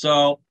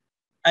 So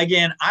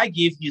again, I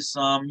give you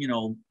some,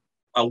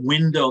 a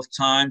window of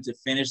time to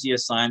finish the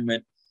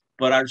assignment,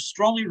 but I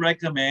strongly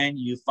recommend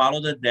you follow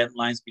the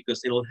deadlines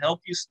because it'll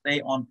help you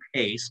stay on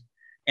pace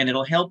and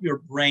it'll help your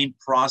brain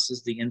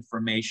process the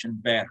information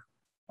better.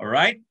 All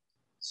right?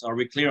 So are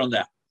we clear on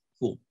that?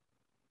 Cool.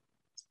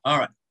 All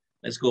right,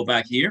 let's go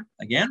back here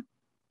again.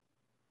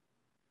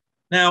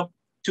 Now,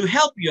 to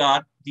help you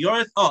out,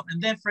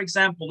 and then for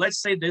example,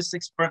 let's say this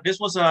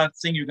was a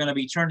thing you're going to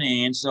be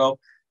turning in. So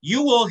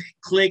you will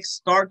click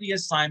start the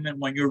assignment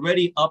when you're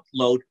ready to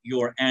upload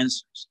your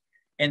answers.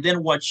 And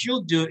then what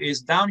you'll do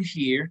is down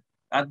here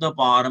at the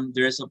bottom,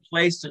 there's a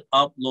place to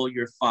upload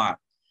your file.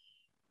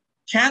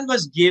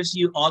 Canvas gives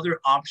you other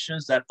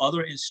options that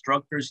other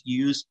instructors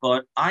use,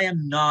 but I have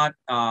not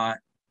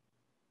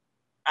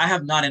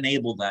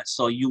enabled that.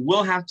 So you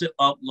will have to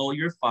upload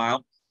your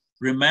file.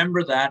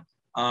 Remember that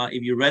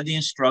if you read the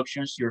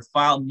instructions, your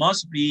file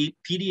must be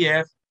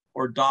PDF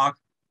or doc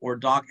or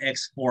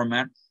docx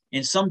format.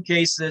 In some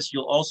cases,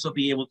 you'll also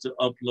be able to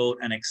upload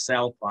an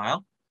Excel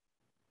file.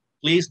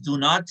 Please do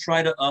not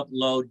try to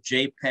upload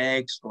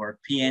JPEGs or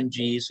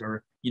PNGs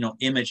or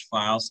image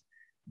files,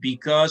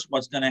 because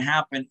what's going to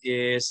happen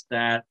is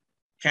that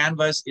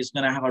Canvas is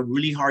going to have a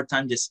really hard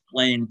time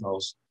displaying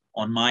those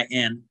on my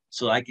end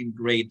so I can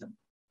grade them.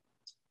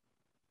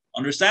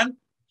 Understand?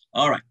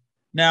 All right.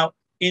 Now,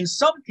 in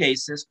some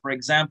cases, for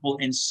example,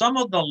 in some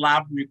of the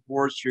lab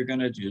reports you're going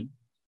to do,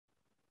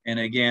 and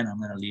again, I'm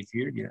going to leave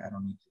here. Yeah, I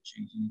don't need to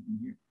change anything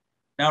here.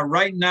 Now,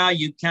 right now,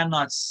 you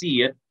cannot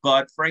see it,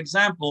 but for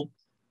example,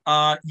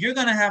 you're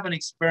going to have an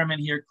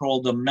experiment here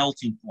called the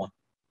melting point.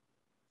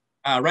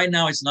 Right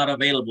now, it's not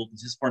available.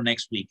 This is for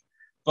next week.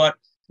 But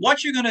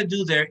what you're going to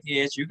do there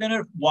is you're going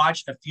to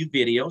watch a few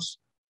videos.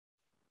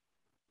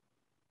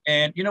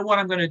 And you know what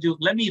I'm going to do?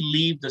 Let me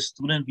leave the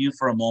student view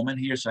for a moment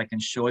here so I can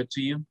show it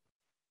to you.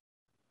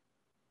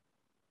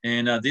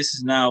 And this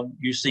is now,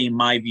 you're seeing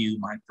my view,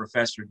 my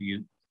professor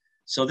view.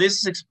 So this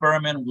is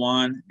experiment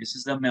 1. This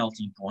is the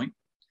melting point.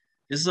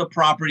 This is a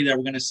property that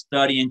we're going to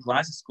study in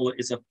class.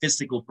 It's a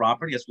physical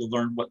property, as we'll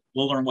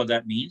learn what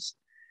that means.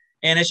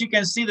 And as you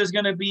can see, there's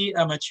going to be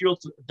a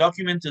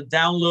document to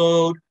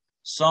download,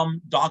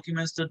 some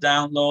documents to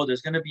download.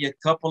 There's going to be a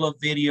couple of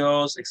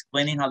videos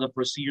explaining how the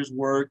procedures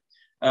work,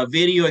 a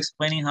video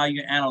explaining how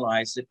you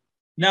analyze it.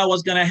 Now,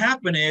 what's going to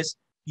happen is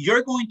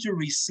you're going to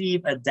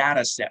receive a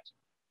data set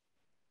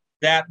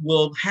that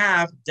will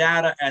have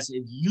data as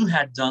if you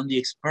had done the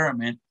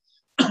experiment.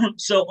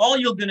 So all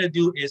you're going to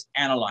do is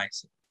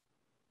analyze it.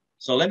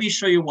 So let me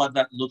show you what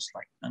that looks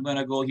like. I'm going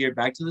to go here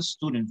back to the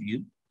student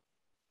view.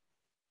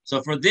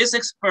 So for this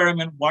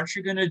experiment, what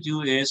you're going to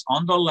do is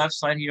on the left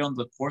side here on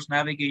the course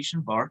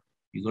navigation bar,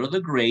 you go to the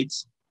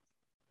grades.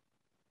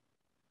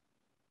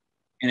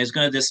 And it's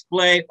going to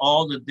display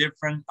all the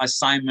different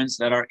assignments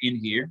that are in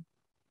here.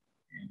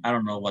 I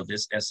don't know what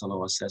this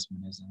SLO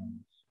assessment is.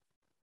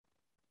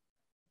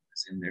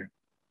 It's in there.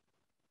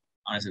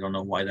 Honestly, I don't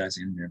know why that's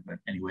in there, but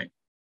anyway.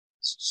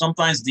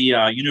 Sometimes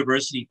the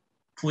university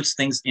puts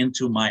things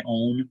into my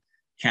own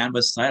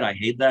Canvas site. I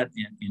hate that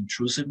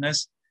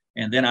intrusiveness.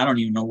 And then I don't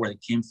even know where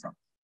it came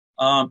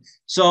from.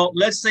 So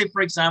let's say,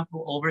 for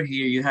example, over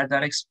here, you had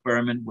that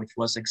experiment, which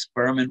was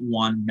experiment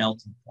 1,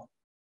 melting point.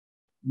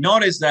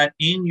 Notice that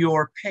in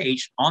your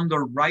page, on the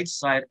right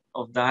side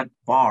of that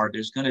bar,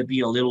 there's going to be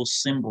a little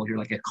symbol here,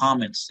 like a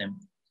comment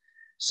symbol.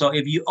 So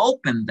if you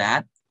open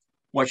that,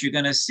 what you're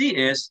going to see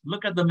is,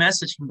 look at the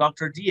message from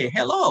Dr. DA.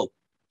 Hello,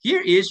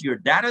 here is your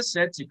data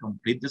set to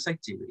complete this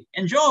activity.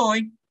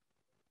 Enjoy.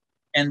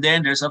 And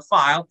then there's a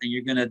file, and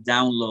you're going to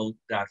download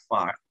that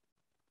file.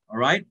 All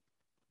right?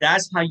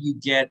 That's how you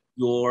get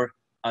your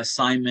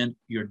assignment,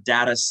 your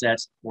data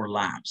sets for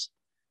labs.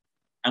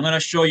 I'm going to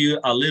show you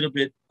a little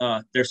bit.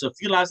 There's a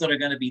few labs that are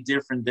going to be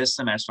different this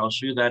semester. I'll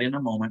show you that in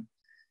a moment.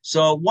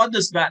 So what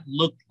does that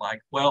look like?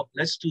 Well,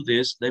 let's do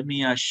this. Let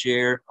me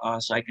share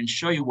so I can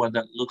show you what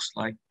that looks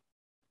like.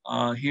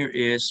 Here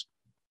is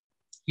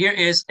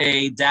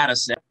a data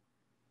set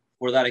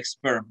for that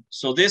experiment.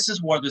 So this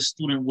is what the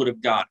student would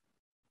have got.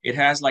 It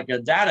has like a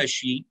data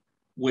sheet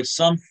with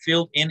some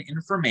filled in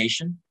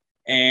information.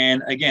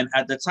 And again,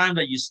 at the time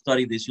that you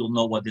study this, you'll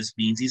know what this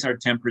means. These are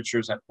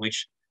temperatures at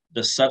which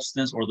the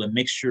substance or the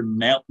mixture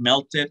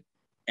melted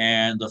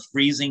and the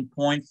freezing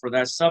point for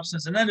that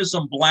substance. And then there's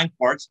some blank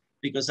parts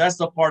because that's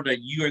the part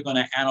that you are going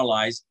to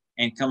analyze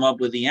and come up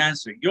with the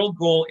answer. Your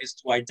goal is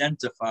to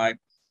identify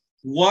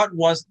what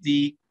was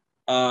the,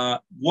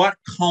 what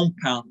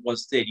compound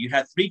was it. You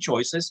had three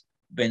choices: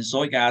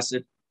 benzoic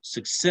acid,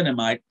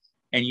 succinimide,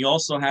 and you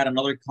also had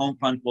another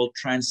compound called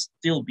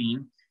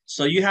transtylbene.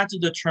 So you had to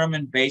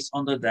determine based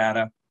on the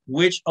data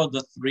which of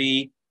the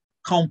three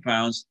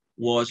compounds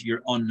was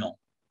your unknown.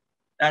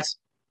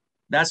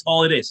 That's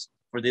all it is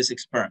for this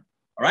experiment.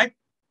 All right.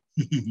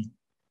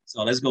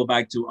 So let's go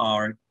back to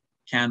our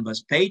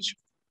Canvas page.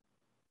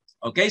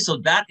 Okay, so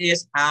that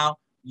is how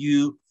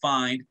you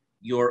find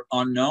your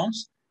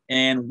unknowns.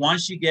 And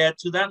once you get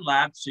to that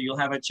lab, so you'll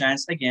have a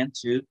chance again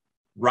to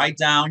write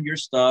down your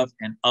stuff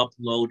and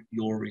upload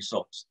your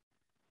results.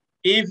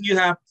 If you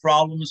have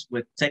problems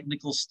with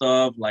technical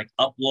stuff like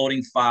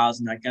uploading files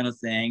and that kind of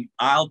thing,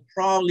 I'll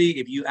probably,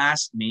 if you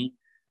ask me,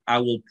 I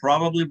will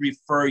probably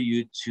refer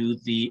you to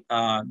the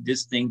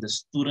this thing, the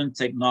Student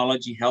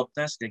Technology Help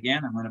Desk.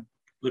 Again, I'm going to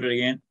put it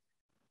again,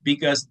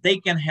 because they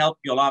can help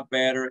you a lot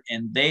better.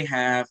 And they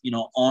have, you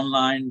know,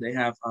 online, they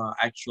have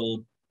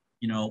actual,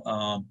 you know,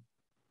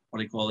 what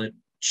do you call it?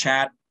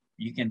 Chat.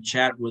 You can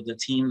chat with the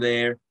team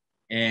there,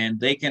 and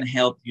they can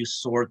help you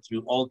sort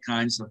through all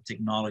kinds of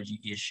technology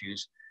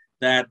issues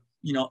that,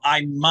 you know,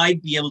 I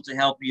might be able to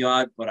help you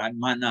out, but I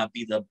might not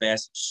be the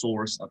best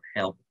source of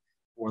help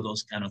for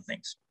those kind of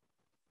things.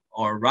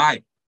 All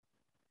right.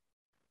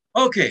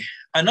 Okay,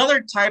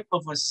 another type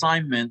of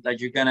assignment that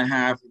you're gonna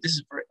have, this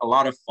is a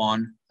lot of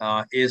fun,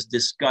 is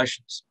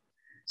discussions.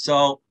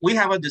 So we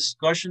have a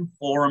discussion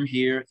forum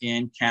here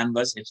in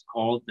Canvas. It's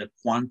called the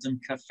Quantum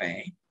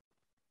Cafe,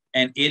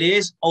 and it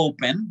is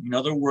open. In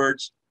other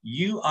words,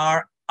 you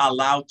are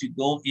allowed to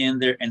go in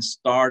there and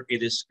start a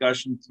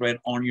discussion thread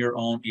on your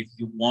own if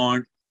you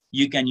want.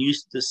 You can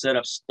use it to set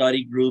up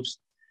study groups.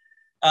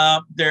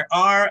 There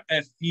are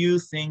a few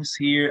things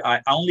here.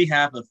 I only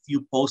have a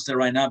few posted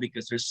right now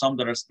because there's some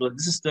that are still,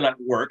 this is still at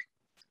work.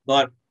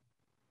 But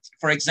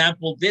for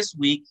example, this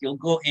week, you'll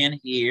go in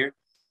here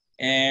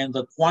and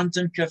the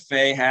Quantum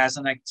Cafe has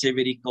an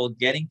activity called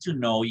Getting to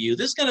Know You.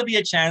 This is going to be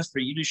a chance for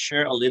you to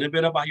share a little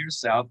bit about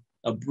yourself,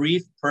 a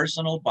brief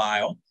personal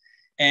bio.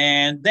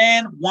 And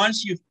then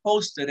once you've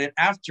posted it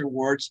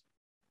afterwards,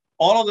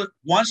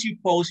 once you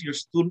post,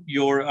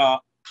 your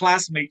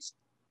classmates,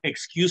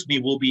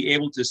 will be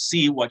able to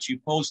see what you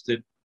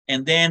posted.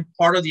 And then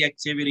part of the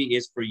activity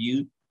is for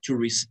you to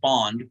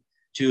respond,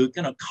 to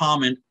kind of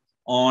comment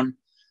on,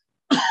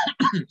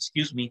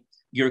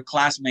 your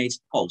classmates'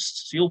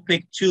 posts. So you'll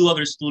pick two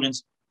other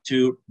students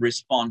to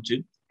respond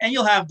to, and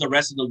you'll have the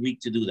rest of the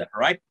week to do that,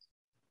 all right?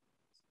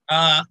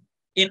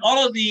 In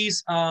all of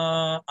these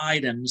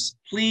items,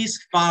 please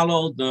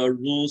follow the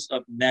rules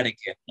of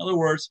netiquette. In other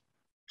words,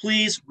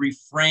 please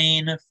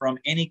refrain from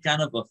any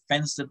kind of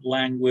offensive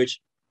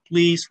language.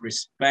 Please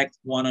respect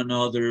one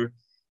another.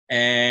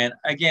 And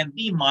again,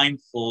 be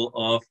mindful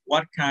of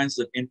what kinds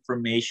of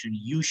information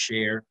you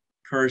share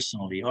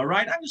personally, all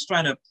right? I'm just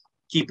trying to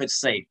keep it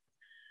safe.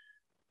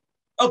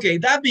 Okay,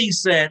 that being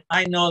said,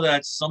 I know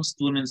that some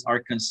students are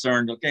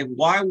concerned, okay,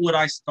 why would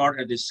I start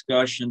a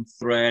discussion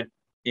thread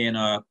in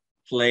a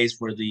place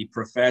where the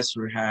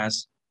professor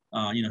has,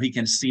 you know, he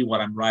can see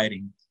what I'm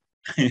writing?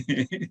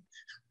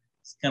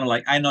 It's kind of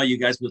like, I know you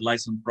guys would like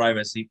some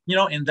privacy. You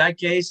know, in that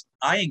case,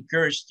 I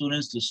encourage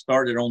students to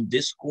start their own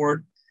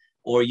Discord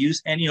or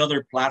use any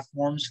other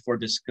platforms for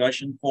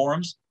discussion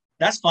forums.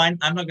 That's fine.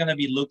 I'm not going to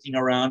be looking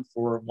around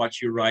for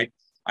what you write.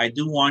 I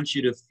do want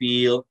you to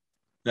feel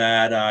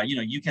that, you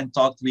know, you can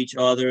talk to each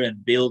other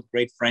and build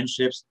great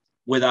friendships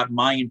without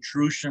my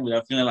intrusion,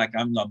 without feeling like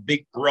I'm the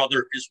big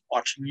brother is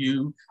watching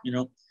you, you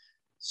know.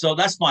 So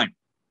that's fine.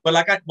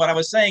 But what I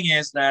was saying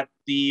is that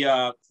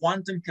the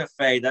Quantum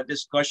Cafe, that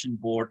discussion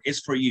board,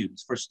 is for you,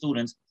 it's for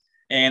students.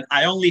 And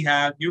you're only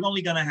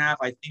going to have,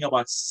 I think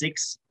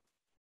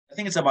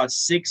it's about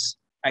six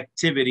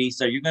activities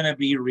that you're going to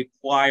be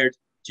required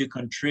to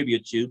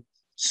contribute to.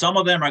 Some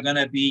of them are going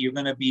to be, you're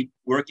going to be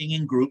working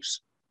in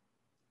groups,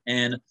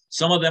 and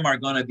some of them are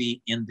going to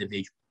be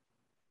individual.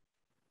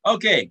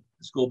 Okay,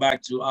 let's go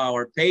back to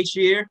our page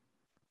here.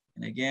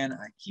 And again,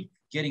 I keep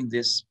getting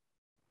this.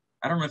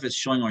 I don't know if it's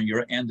showing on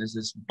your end. There's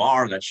this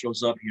bar that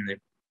shows up here that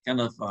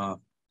kind of,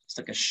 it's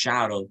like a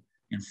shadow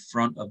in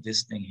front of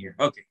this thing here.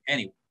 Okay,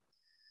 anyway.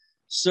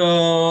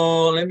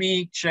 So let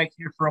me check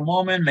here for a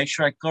moment, make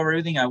sure I cover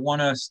everything. I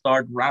want to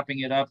start wrapping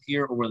it up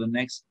here over the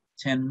next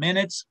 10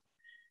 minutes.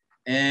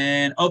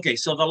 And okay,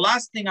 so the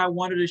last thing I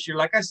wanted to share,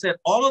 like I said,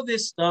 all of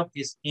this stuff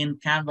is in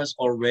Canvas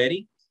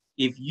already.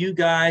 If you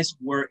guys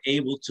were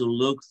able to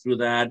look through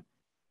that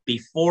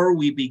before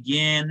we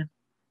begin,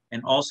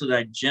 and also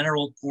that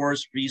general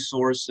course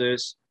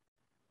resources.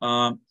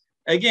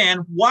 Again,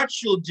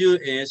 what you'll do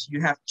is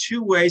you have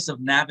two ways of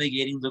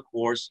navigating the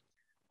course.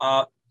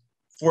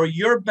 For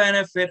your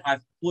benefit,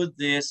 I've put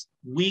this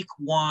week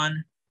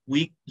one,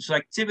 so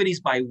activities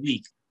by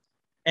week.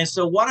 And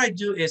so what I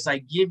do is I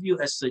give you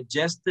a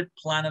suggested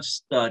plan of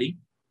study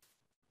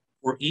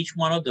for each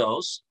one of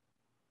those,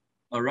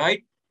 all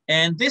right?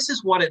 And this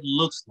is what it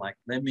looks like.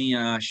 Let me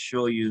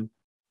show you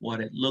what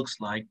it looks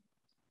like.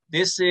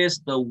 This is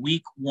the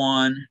week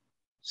one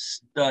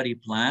study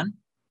plan.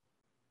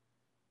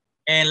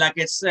 And like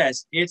it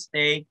says, it's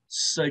a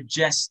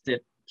suggested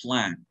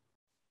plan.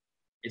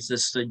 It's a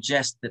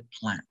suggested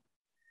plan.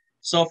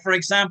 So for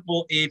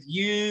example, if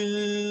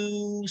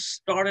you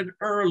started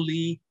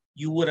early,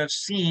 you would have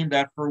seen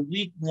that for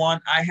week one,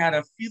 I had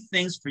a few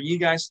things for you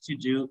guys to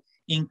do,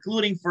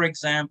 including, for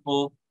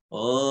example,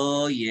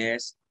 oh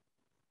yes,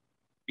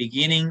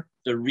 beginning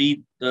to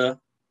read the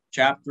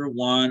chapter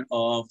 1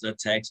 of the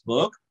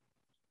textbook,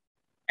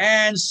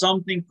 and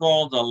something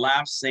called the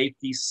lab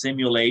safety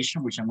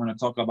simulation, which I'm going to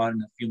talk about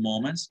in a few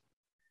moments.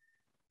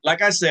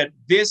 Like I said,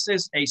 this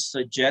is a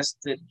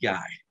suggested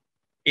guide.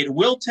 It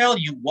will tell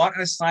you what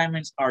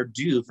assignments are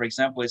due. For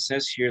example, it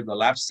says here the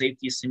lab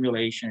safety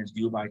simulation is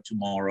due by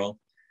tomorrow.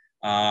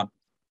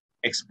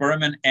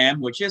 Experiment M,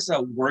 which is a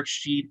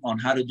worksheet on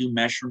how to do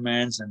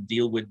measurements and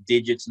deal with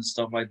digits and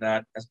stuff like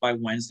that, that's by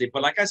Wednesday.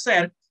 But like I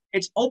said,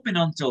 it's open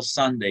until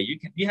Sunday.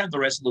 You have the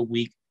rest of the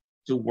week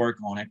to work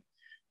on it.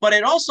 But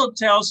it also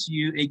tells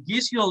you, it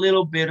gives you a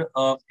little bit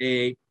of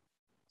a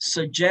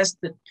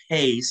suggested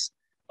pace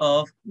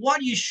of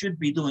what you should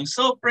be doing.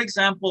 So for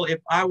example, if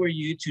I were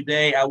you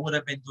today, I would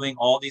have been doing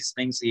all these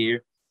things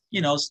here,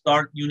 you know,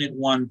 start unit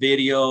 1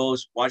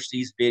 videos, watch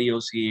these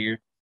videos here,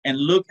 and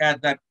look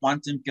at that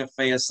Quantum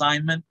Cafe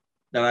assignment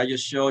that I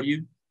just showed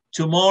you.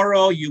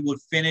 Tomorrow, you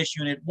would finish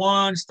unit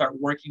 1, start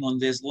working on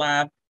this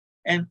lab.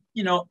 And,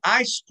 you know,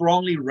 I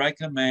strongly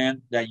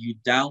recommend that you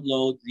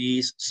download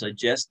these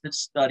suggested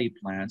study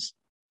plans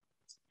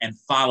and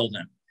follow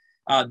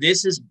them.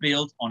 This is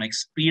built on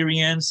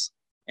experience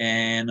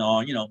and,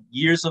 you know,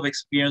 years of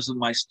experience with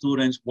my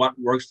students, what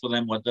works for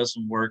them, what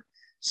doesn't work.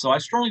 So I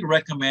strongly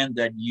recommend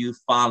that you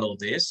follow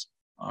this.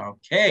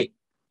 Okay,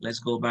 let's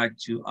go back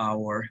to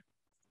our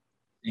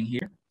thing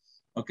here.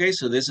 Okay,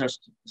 so this is our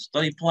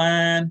study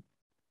plan.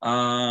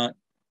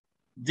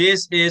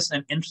 This is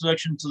an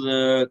introduction to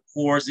the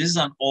course. This is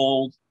an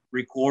old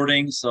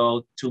recording.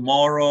 So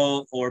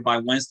tomorrow or by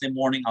Wednesday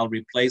morning, I'll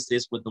replace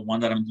this with the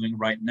one that I'm doing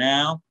right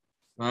now,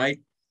 right?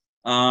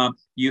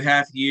 You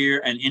have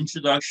here an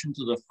introduction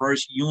to the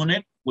first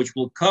unit, which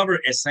will cover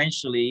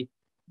essentially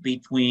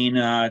between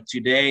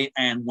today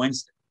and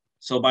Wednesday.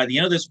 So by the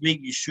end of this week,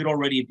 you should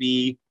already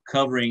be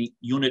covering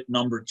unit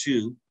number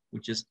 2,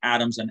 which is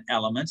atoms and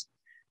elements.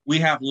 We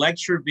have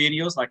lecture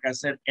videos. Like I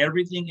said,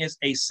 everything is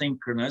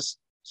asynchronous.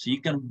 So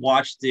you can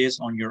watch this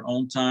on your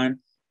own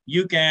time.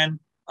 You can,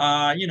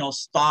 you know,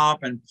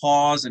 stop and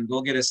pause and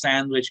go get a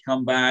sandwich,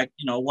 come back,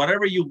 you know,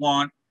 whatever you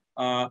want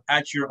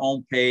at your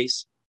own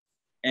pace.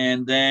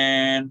 And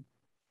then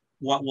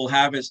what we'll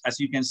have is, as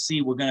you can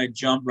see, we're going to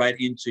jump right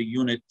into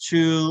unit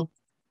 2.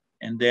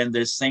 And then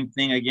the same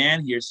thing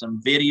again. Here's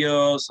some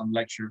videos, some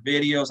lecture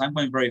videos. I'm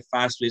going very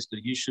fast with this,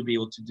 but you should be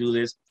able to do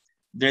this.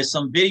 There's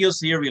some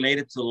videos here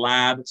related to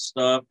lab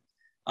stuff.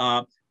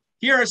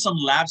 Here are some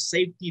lab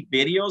safety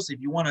videos.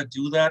 If you want to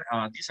do that,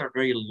 these are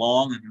very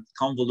long and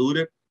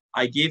convoluted.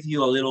 I give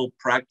you a little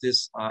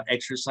practice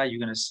exercise. You're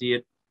going to see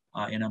it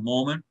in a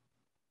moment.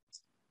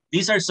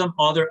 These are some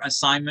other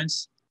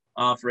assignments.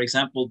 For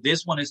example,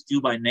 this one is due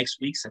by next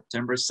week,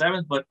 September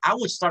 7th, but I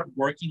would start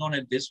working on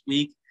it this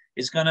week.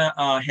 It's going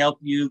to help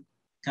you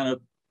kind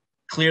of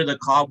clear the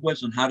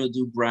cobwebs on how to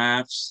do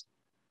graphs.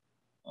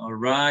 All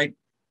right.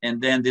 And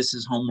then this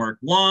is homework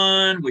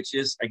 1, which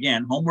is,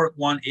 again, homework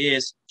 1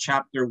 is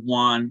chapter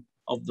 1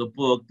 of the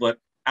book. But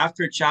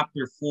after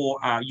chapter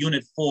 4,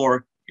 unit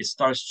 4, it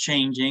starts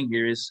changing.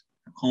 Here is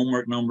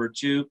homework number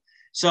 2.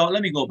 So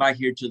let me go back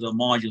here to the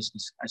modules.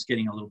 It's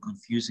getting a little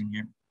confusing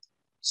here.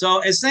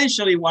 So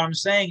essentially what I'm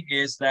saying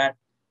is that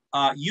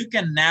you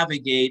can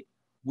navigate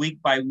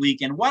week by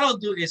week. And what I'll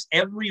do is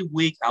every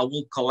week I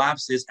will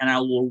collapse this and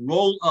I will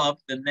roll up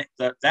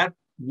that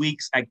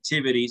week's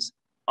activities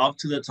up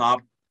to the top.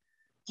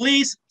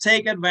 Please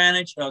take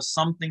advantage of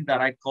something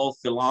that I call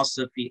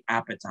philosophy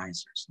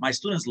appetizers. My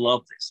students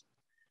love this.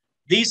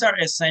 These are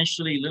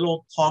essentially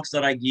little talks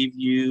that I give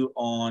you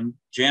on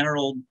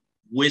general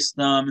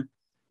wisdom.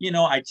 You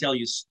know, I tell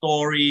you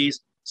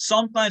stories.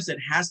 Sometimes it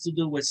has to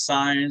do with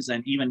science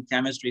and even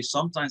chemistry.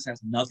 Sometimes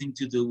has nothing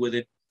to do with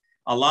it.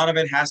 A lot of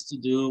it has to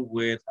do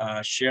with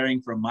sharing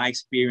from my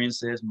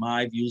experiences,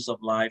 my views of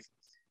life.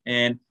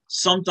 And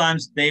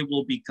sometimes they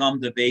will become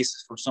the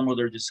basis for some of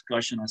their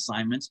discussion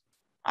assignments.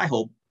 I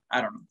hope.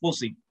 I don't know. We'll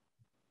see.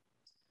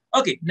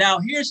 Okay, now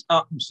here's,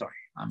 I'm sorry.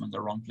 I'm in the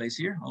wrong place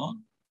here. Hold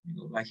on. Let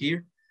me go back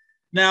here.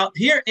 Now,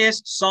 here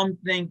is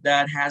something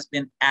that has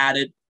been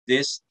added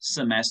this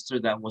semester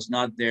that was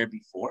not there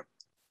before.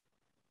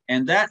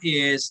 And that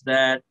is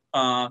that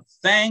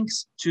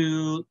thanks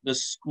to the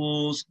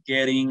schools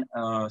getting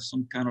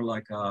some kind of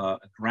like a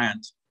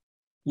grant,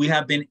 we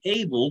have been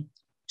able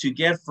to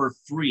get for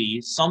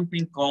free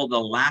something called the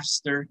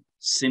Laughter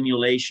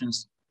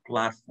Simulations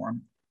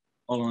platform.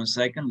 Hold on a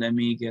second. Let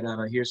me get out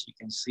of here so you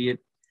can see it.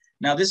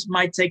 Now, this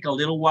might take a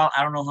little while.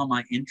 I don't know how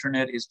my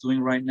internet is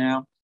doing right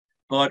now,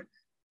 but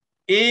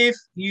if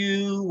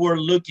you were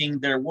looking,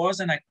 there was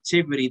an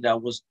activity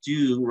that was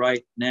due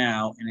right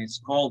now, and it's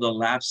called the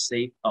Lab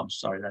Safe. Oh,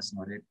 sorry, that's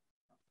not it.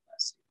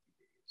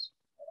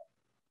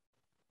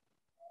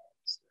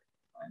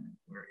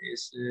 Where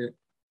is it?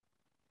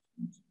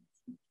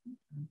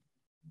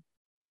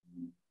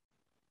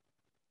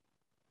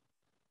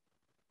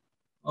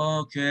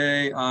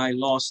 Okay, I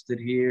lost it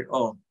here.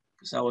 Oh,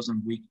 because I was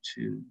on week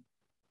 2.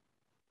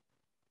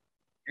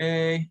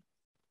 Okay,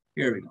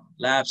 here we go.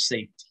 Lab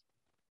safety.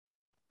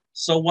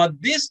 So what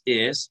this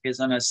is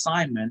an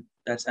assignment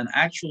that's an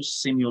actual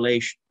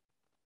simulation.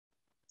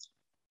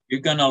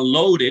 You're gonna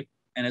load it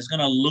and it's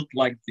gonna look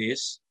like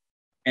this.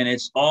 And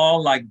it's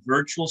all like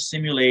virtual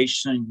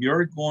simulation.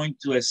 You're going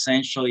to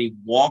essentially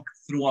walk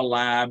through a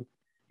lab.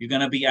 You're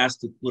gonna be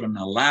asked to put on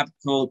a lab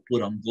coat,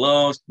 put on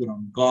gloves, put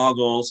on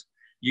goggles.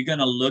 You're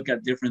gonna look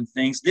at different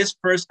things. This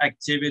first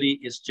activity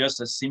is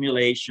just a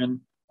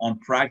simulation on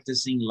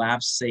practicing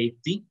lab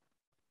safety.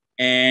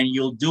 And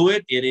you'll do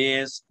it. It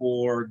is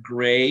for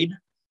grade.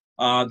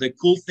 The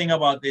cool thing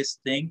about this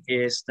thing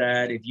is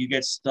that if you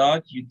get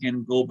stuck, you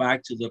can go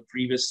back to the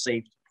previous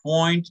saved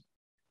point.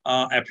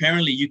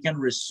 Apparently, you can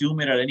resume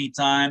it at any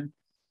time.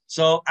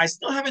 So I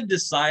still haven't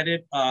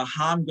decided how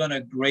I'm going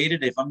to grade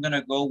it, if I'm going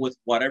to go with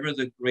whatever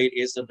the grade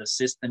is that the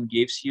system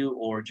gives you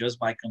or just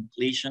by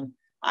completion.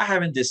 I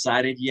haven't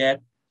decided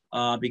yet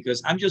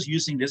because I'm just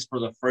using this for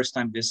the first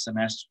time this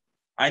semester.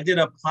 I did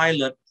a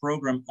pilot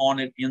program on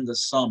it in the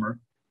summer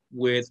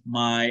with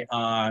my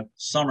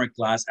summer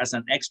class as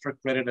an extra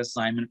credit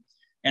assignment,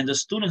 and the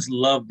students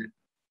loved it.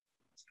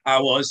 I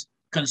was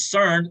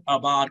concerned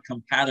about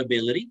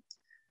compatibility,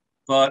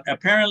 but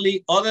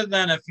apparently, other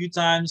than a few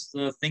times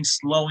the thing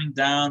slowing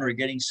down or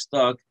getting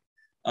stuck,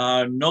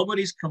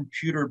 nobody's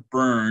computer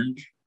burned,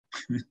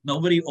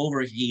 nobody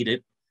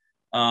overheated.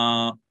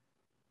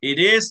 It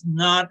is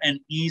not an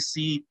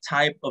easy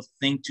type of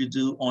thing to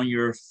do on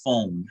your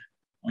phone,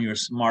 on your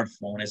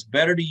smartphone. It's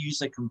better to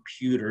use a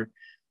computer.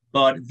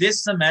 But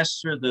this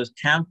semester, the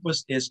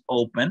campus is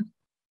open,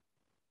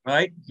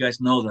 right? You guys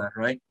know that,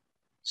 right?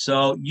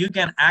 So you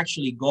can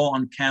actually go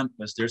on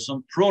campus. There's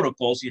some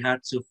protocols you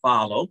had to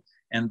follow,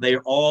 and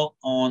they're all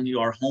on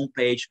your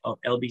homepage of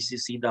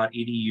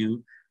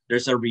lbcc.edu.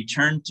 There's a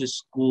return to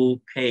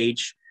school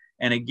page,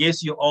 and it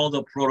gives you all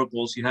the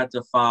protocols you had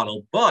to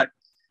follow. But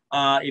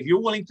if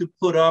you're willing to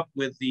put up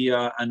with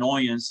the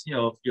annoyance, you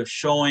know, you're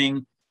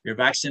showing your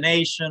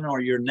vaccination or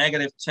your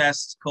negative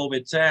test,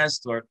 COVID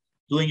test, or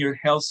doing your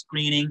health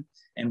screening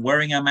and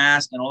wearing a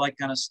mask and all that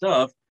kind of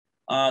stuff,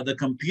 the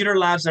computer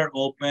labs are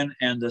open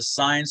and the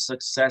Science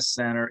Success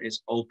Center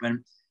is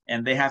open,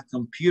 and they have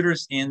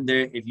computers in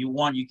there. If you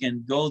want, you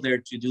can go there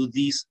to do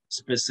these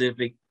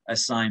specific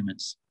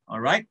assignments, all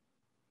right?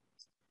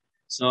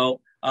 So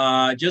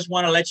just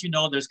want to let you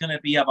know there's going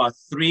to be about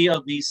 3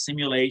 of these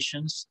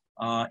simulations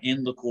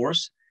in the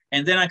course.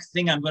 And then I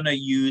think I'm going to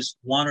use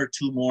 1 or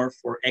 2 more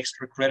for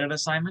extra credit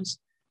assignments.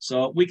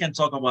 So we can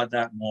talk about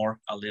that more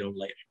a little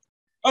later.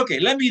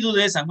 Okay, let me do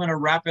this. I'm going to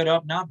wrap it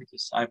up now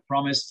because I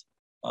promised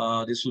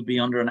this would be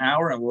under an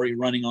hour. I'm already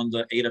running on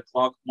the 8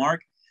 o'clock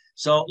mark.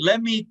 So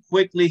let me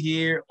quickly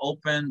here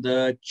open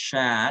the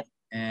chat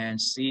and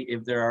see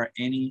if there are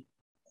any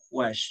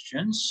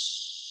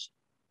questions.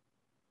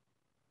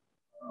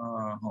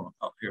 Hold on.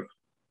 Oh, here.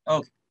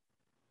 Okay.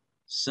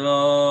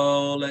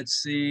 So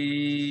let's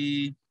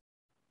see.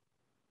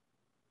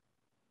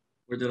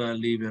 Where did I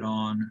leave it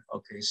on?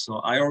 Okay, so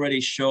I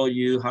already showed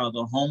you how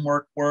the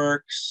homework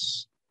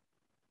works.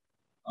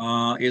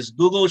 Is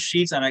Google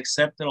Sheets an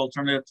accepted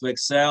alternative to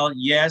Excel?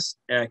 Yes,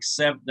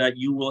 except that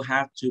you will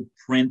have to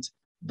print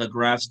the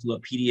graphs to a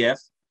PDF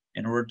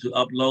in order to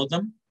upload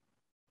them.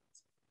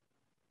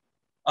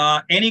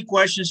 Any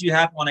questions you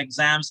have on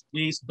exams,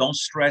 please don't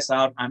stress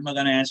out. I'm not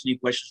going to answer any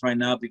questions right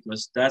now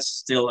because that's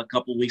still a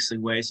couple weeks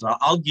away. So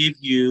I'll give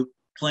you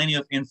plenty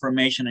of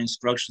information and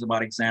instructions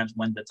about exams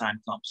when the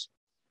time comes.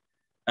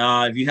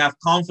 If you have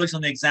conflicts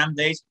on the exam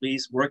dates,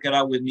 please work it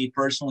out with me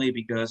personally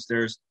because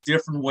there's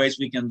different ways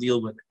we can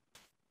deal with it.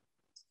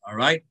 All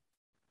right.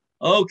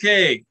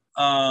 Okay.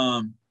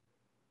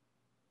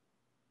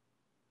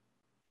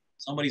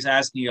 Somebody's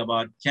asking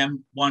about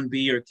Chem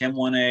 1B or Chem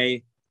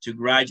 1A to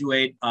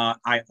graduate.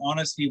 I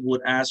honestly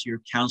would ask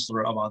your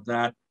counselor about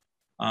that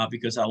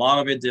because a lot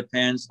of it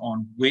depends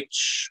on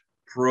which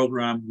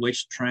program,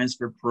 which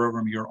transfer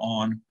program you're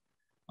on,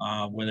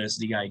 whether it's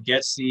the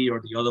IGETC or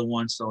the other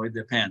one. So it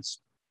depends.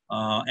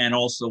 And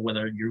also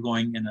whether you're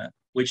going in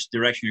which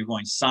direction you're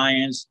going,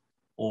 science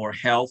or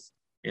health,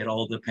 it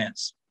all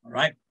depends. All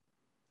right.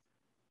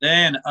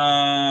 Then,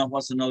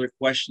 what's another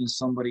question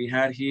somebody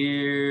had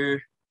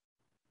here?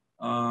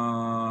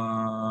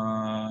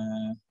 Uh,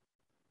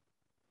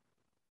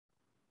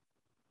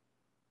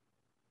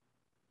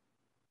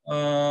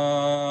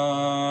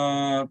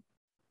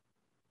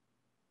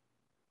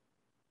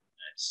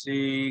 let's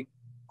see.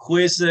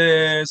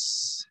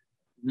 Quizzes.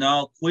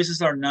 No,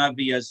 quizzes are not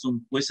via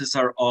Zoom. Quizzes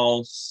are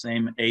all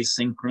same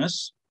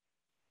asynchronous.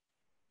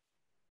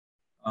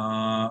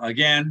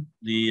 Again,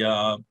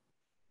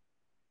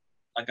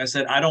 like I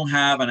said, I don't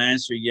have an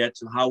answer yet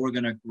to how we're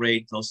going to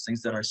grade those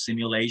things that are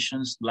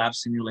simulations, lab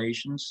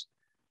simulations.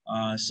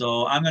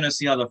 So I'm going to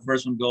see how the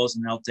first one goes,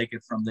 and I'll take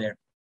it from there.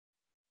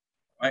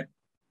 Right.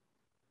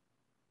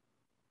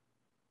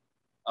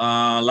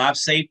 Lab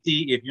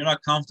safety, if you're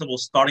not comfortable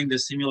starting the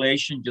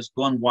simulation, just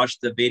go and watch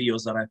the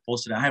videos that I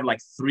posted. I have like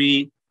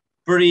 3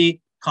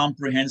 pretty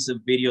comprehensive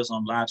videos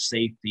on lab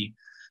safety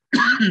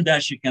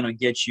that should kind of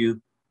get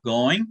you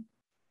going.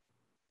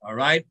 All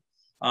right.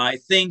 I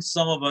think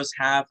some of us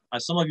have,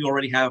 some of you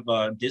already have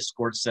a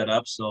Discord set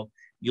up, so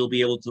you'll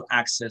be able to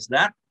access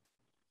that.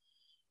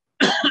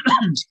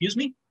 Excuse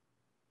me.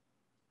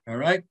 All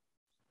right.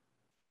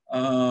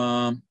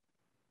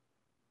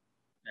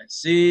 Let's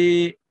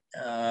see.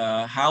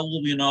 How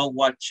will we know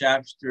what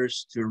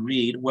chapters to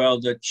read?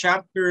 Well, the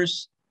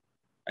chapters,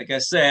 like I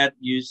said,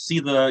 you see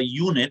the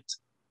unit.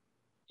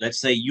 Let's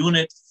say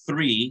unit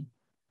 3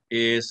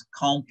 is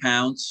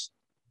compounds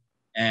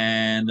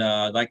and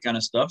that kind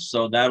of stuff.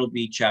 So that'll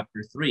be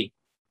chapter 3.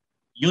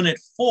 Unit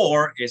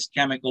 4 is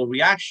chemical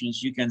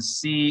reactions. You can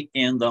see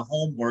in the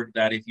homework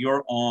that if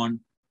you're on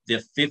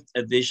the 5th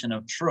edition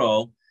of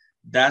TRO,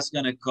 that's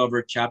going to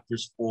cover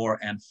chapters 4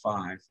 and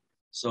 5.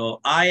 So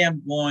I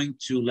am going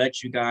to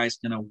let you guys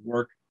kind of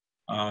work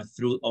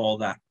through all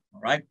that.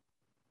 All right.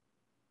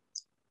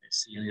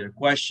 Let's see any other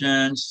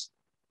questions.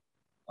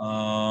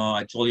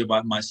 I told you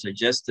about my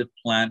suggested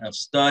plan of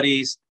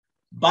studies.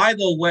 By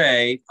the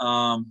way,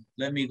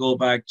 let me go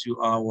back to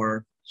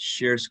our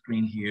share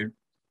screen here.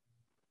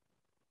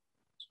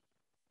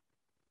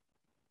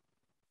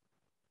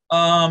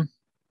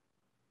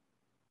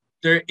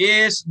 There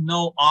is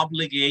no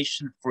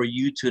obligation for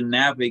you to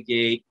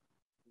navigate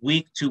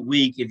week to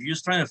week. If you're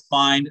just trying to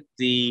find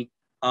the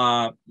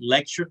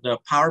lecture, the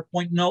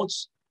PowerPoint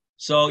notes,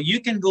 so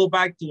you can go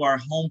back to our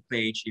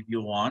homepage if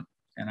you want.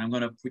 And I'm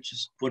going to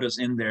put us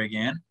in there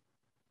again.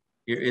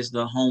 Here is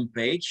the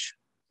homepage.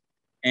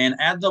 And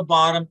at the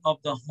bottom of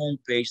the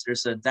homepage,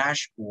 there's a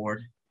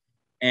dashboard.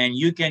 And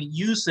you can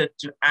use it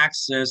to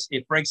access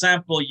it. For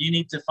example, you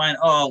need to find,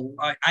 oh,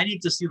 I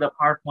need to see the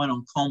PowerPoint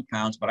on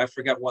compounds, but I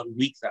forgot what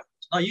week that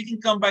was. Now you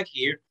can come back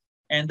here,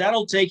 and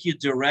that'll take you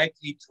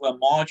directly to a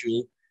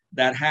module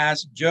that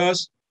has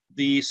just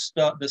the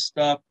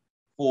stuff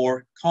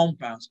for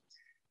compounds.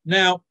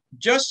 Now,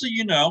 just so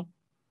you know,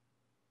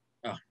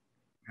 what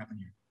happened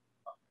here?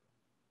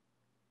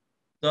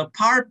 The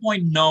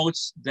PowerPoint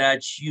notes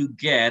that you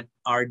get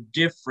are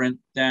different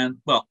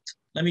than, well,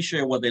 let me show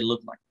you what they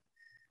look like.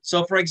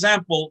 So for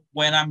example,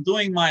 when I'm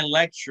doing my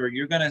lecture,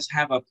 you're going to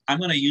have I'm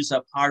going to use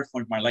a PowerPoint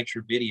for my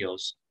lecture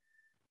videos.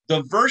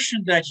 The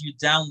version that you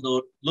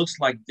download looks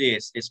like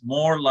this. It's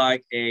more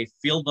like a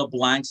fill the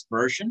blanks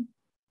version.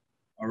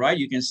 All right,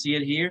 you can see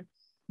it here.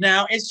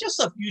 Now, it's just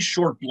a few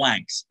short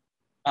blanks.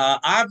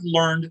 I've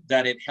learned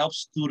that it helps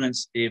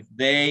students if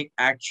they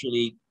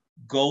actually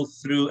go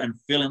through and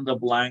fill in the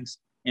blanks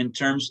in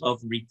terms of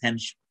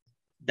retention.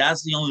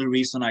 That's the only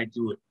reason I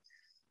do it.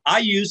 I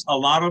use a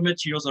lot of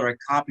materials that are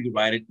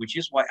copyrighted, which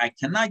is why I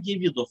cannot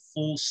give you the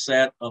full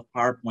set of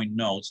PowerPoint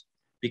notes,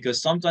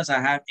 because sometimes I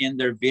have in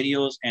there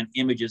videos and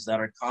images that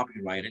are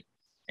copyrighted.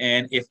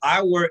 And if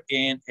I were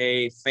in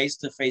a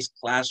face-to-face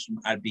classroom,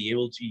 I'd be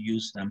able to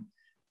use them.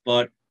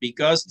 But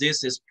because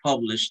this is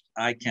published,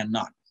 I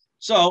cannot.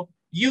 So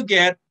you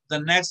get the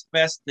next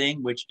best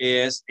thing, which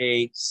is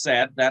a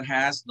set that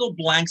has little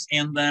blanks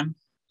in them,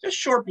 just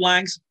short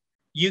blanks.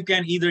 You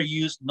can either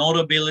use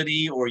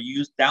Notability or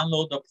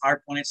download the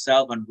PowerPoint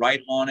itself and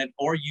write on it,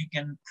 or you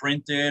can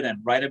print it and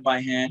write it by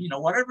hand,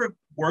 whatever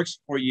works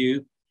for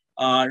you.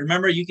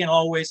 Remember, you can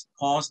always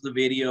pause the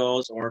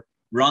videos or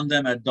run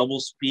them at double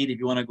speed if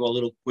you want to go a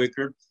little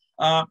quicker.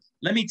 One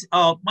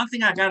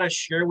thing I got to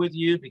share with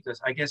you,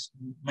 because I guess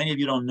many of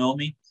you don't know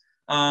me.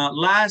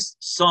 Last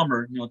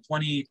summer,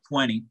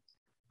 2020,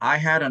 I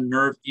had a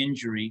nerve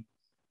injury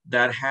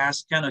that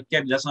has kind of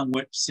kept me, that's why I'm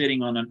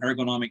sitting on an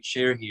ergonomic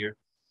chair here.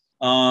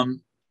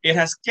 It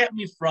has kept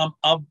me from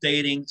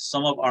updating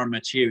some of our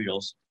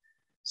materials.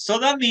 So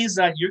that means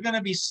that you're going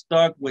to be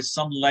stuck with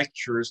some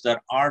lectures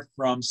that are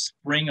from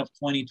spring of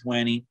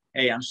 2020.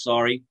 Hey, I'm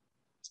sorry.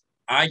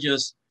 I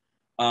just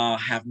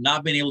have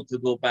not been able to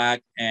go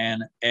back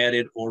and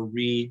edit or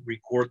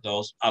re-record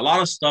those. A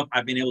lot of stuff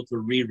I've been able to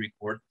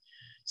re-record.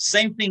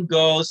 Same thing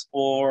goes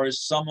for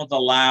some of the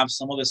labs.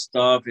 Some of the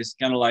stuff is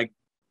kind of like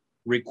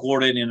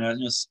recorded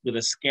with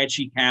a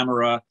sketchy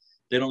camera.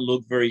 They don't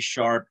look very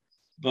sharp.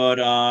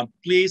 But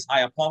please,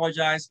 I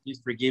apologize.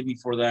 Please forgive me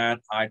for that.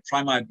 I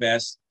try my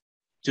best.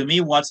 to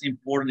me, what's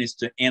important is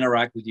to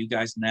interact with you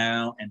guys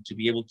now and to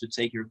be able to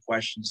take your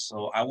questions.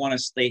 So I want to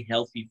stay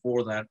healthy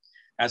for that,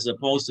 as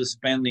opposed to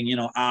spending,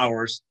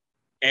 hours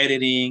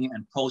editing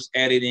and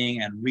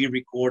post-editing and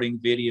re-recording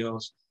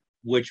videos,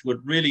 which would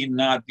really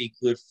not be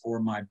good for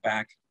my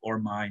back or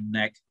my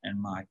neck and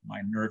my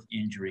nerve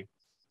injury.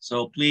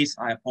 So please,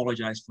 I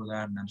apologize for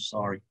that, and I'm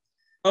sorry.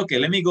 Okay,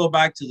 let me go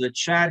back to the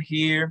chat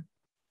here.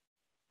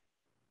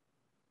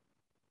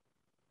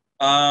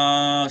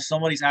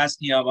 Somebody's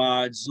asking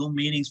about Zoom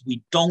meetings.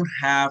 We don't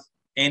have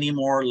any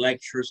more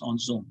lectures on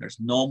Zoom. There's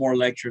no more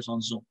lectures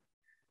on Zoom.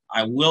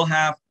 I will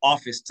have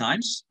office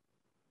times,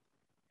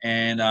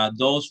 and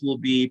those will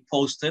be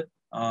posted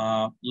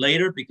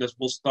later because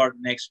we'll start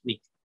next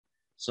week.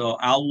 So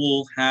I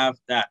will have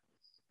that.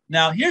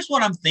 Now, here's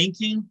what I'm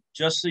thinking,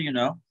 just so you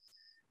know.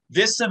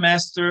 This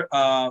semester,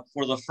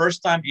 for the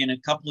first time in a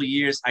couple of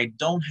years, I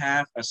don't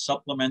have a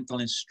supplemental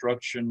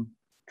instruction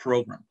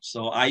program.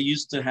 So I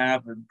used to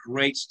have a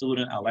great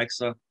student,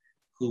 Alexa,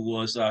 who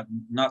was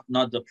not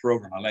the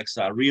program,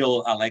 Alexa, a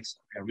real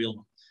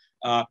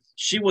one.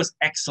 She was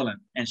excellent,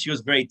 and she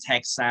was very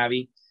tech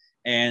savvy,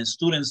 and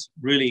students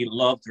really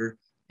loved her.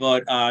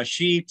 But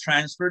she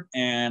transferred,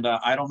 and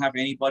I don't have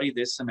anybody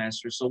this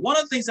semester. So one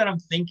of the things that I'm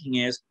thinking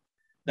is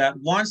that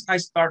once I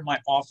start my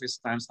office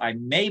times, I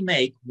may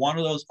make one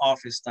of those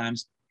office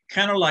times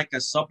kind of like a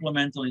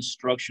supplemental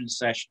instruction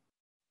session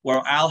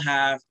where I'll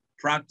have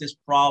practice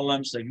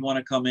problems. So if you want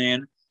to come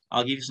in,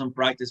 I'll give you some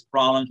practice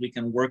problems. We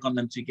can work on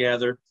them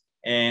together.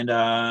 And,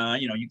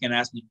 you can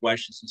ask me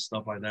questions and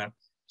stuff like that.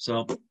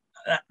 So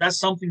that's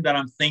something that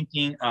I'm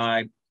thinking.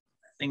 I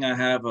think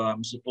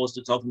I'm supposed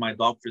to talk to my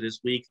doctor this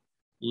week.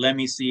 Let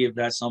me see if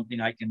that's something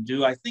I can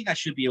do. I think I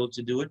should be able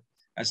to do it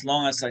as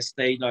long as I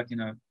stay like in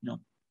a,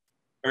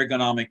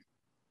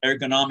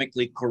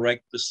 ergonomically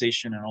correct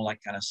position and all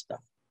that kind of stuff.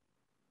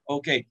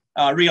 Okay,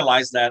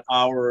 realize that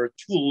our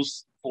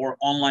tools for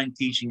online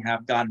teaching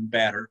have gotten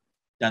better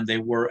than they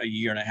were a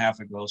year and a half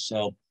ago.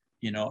 So,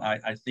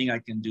 I think I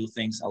can do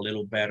things a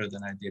little better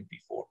than I did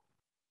before.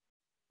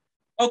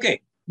 Okay,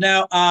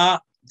 now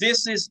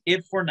this is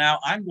it for now.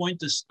 I'm going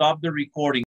to stop the recording.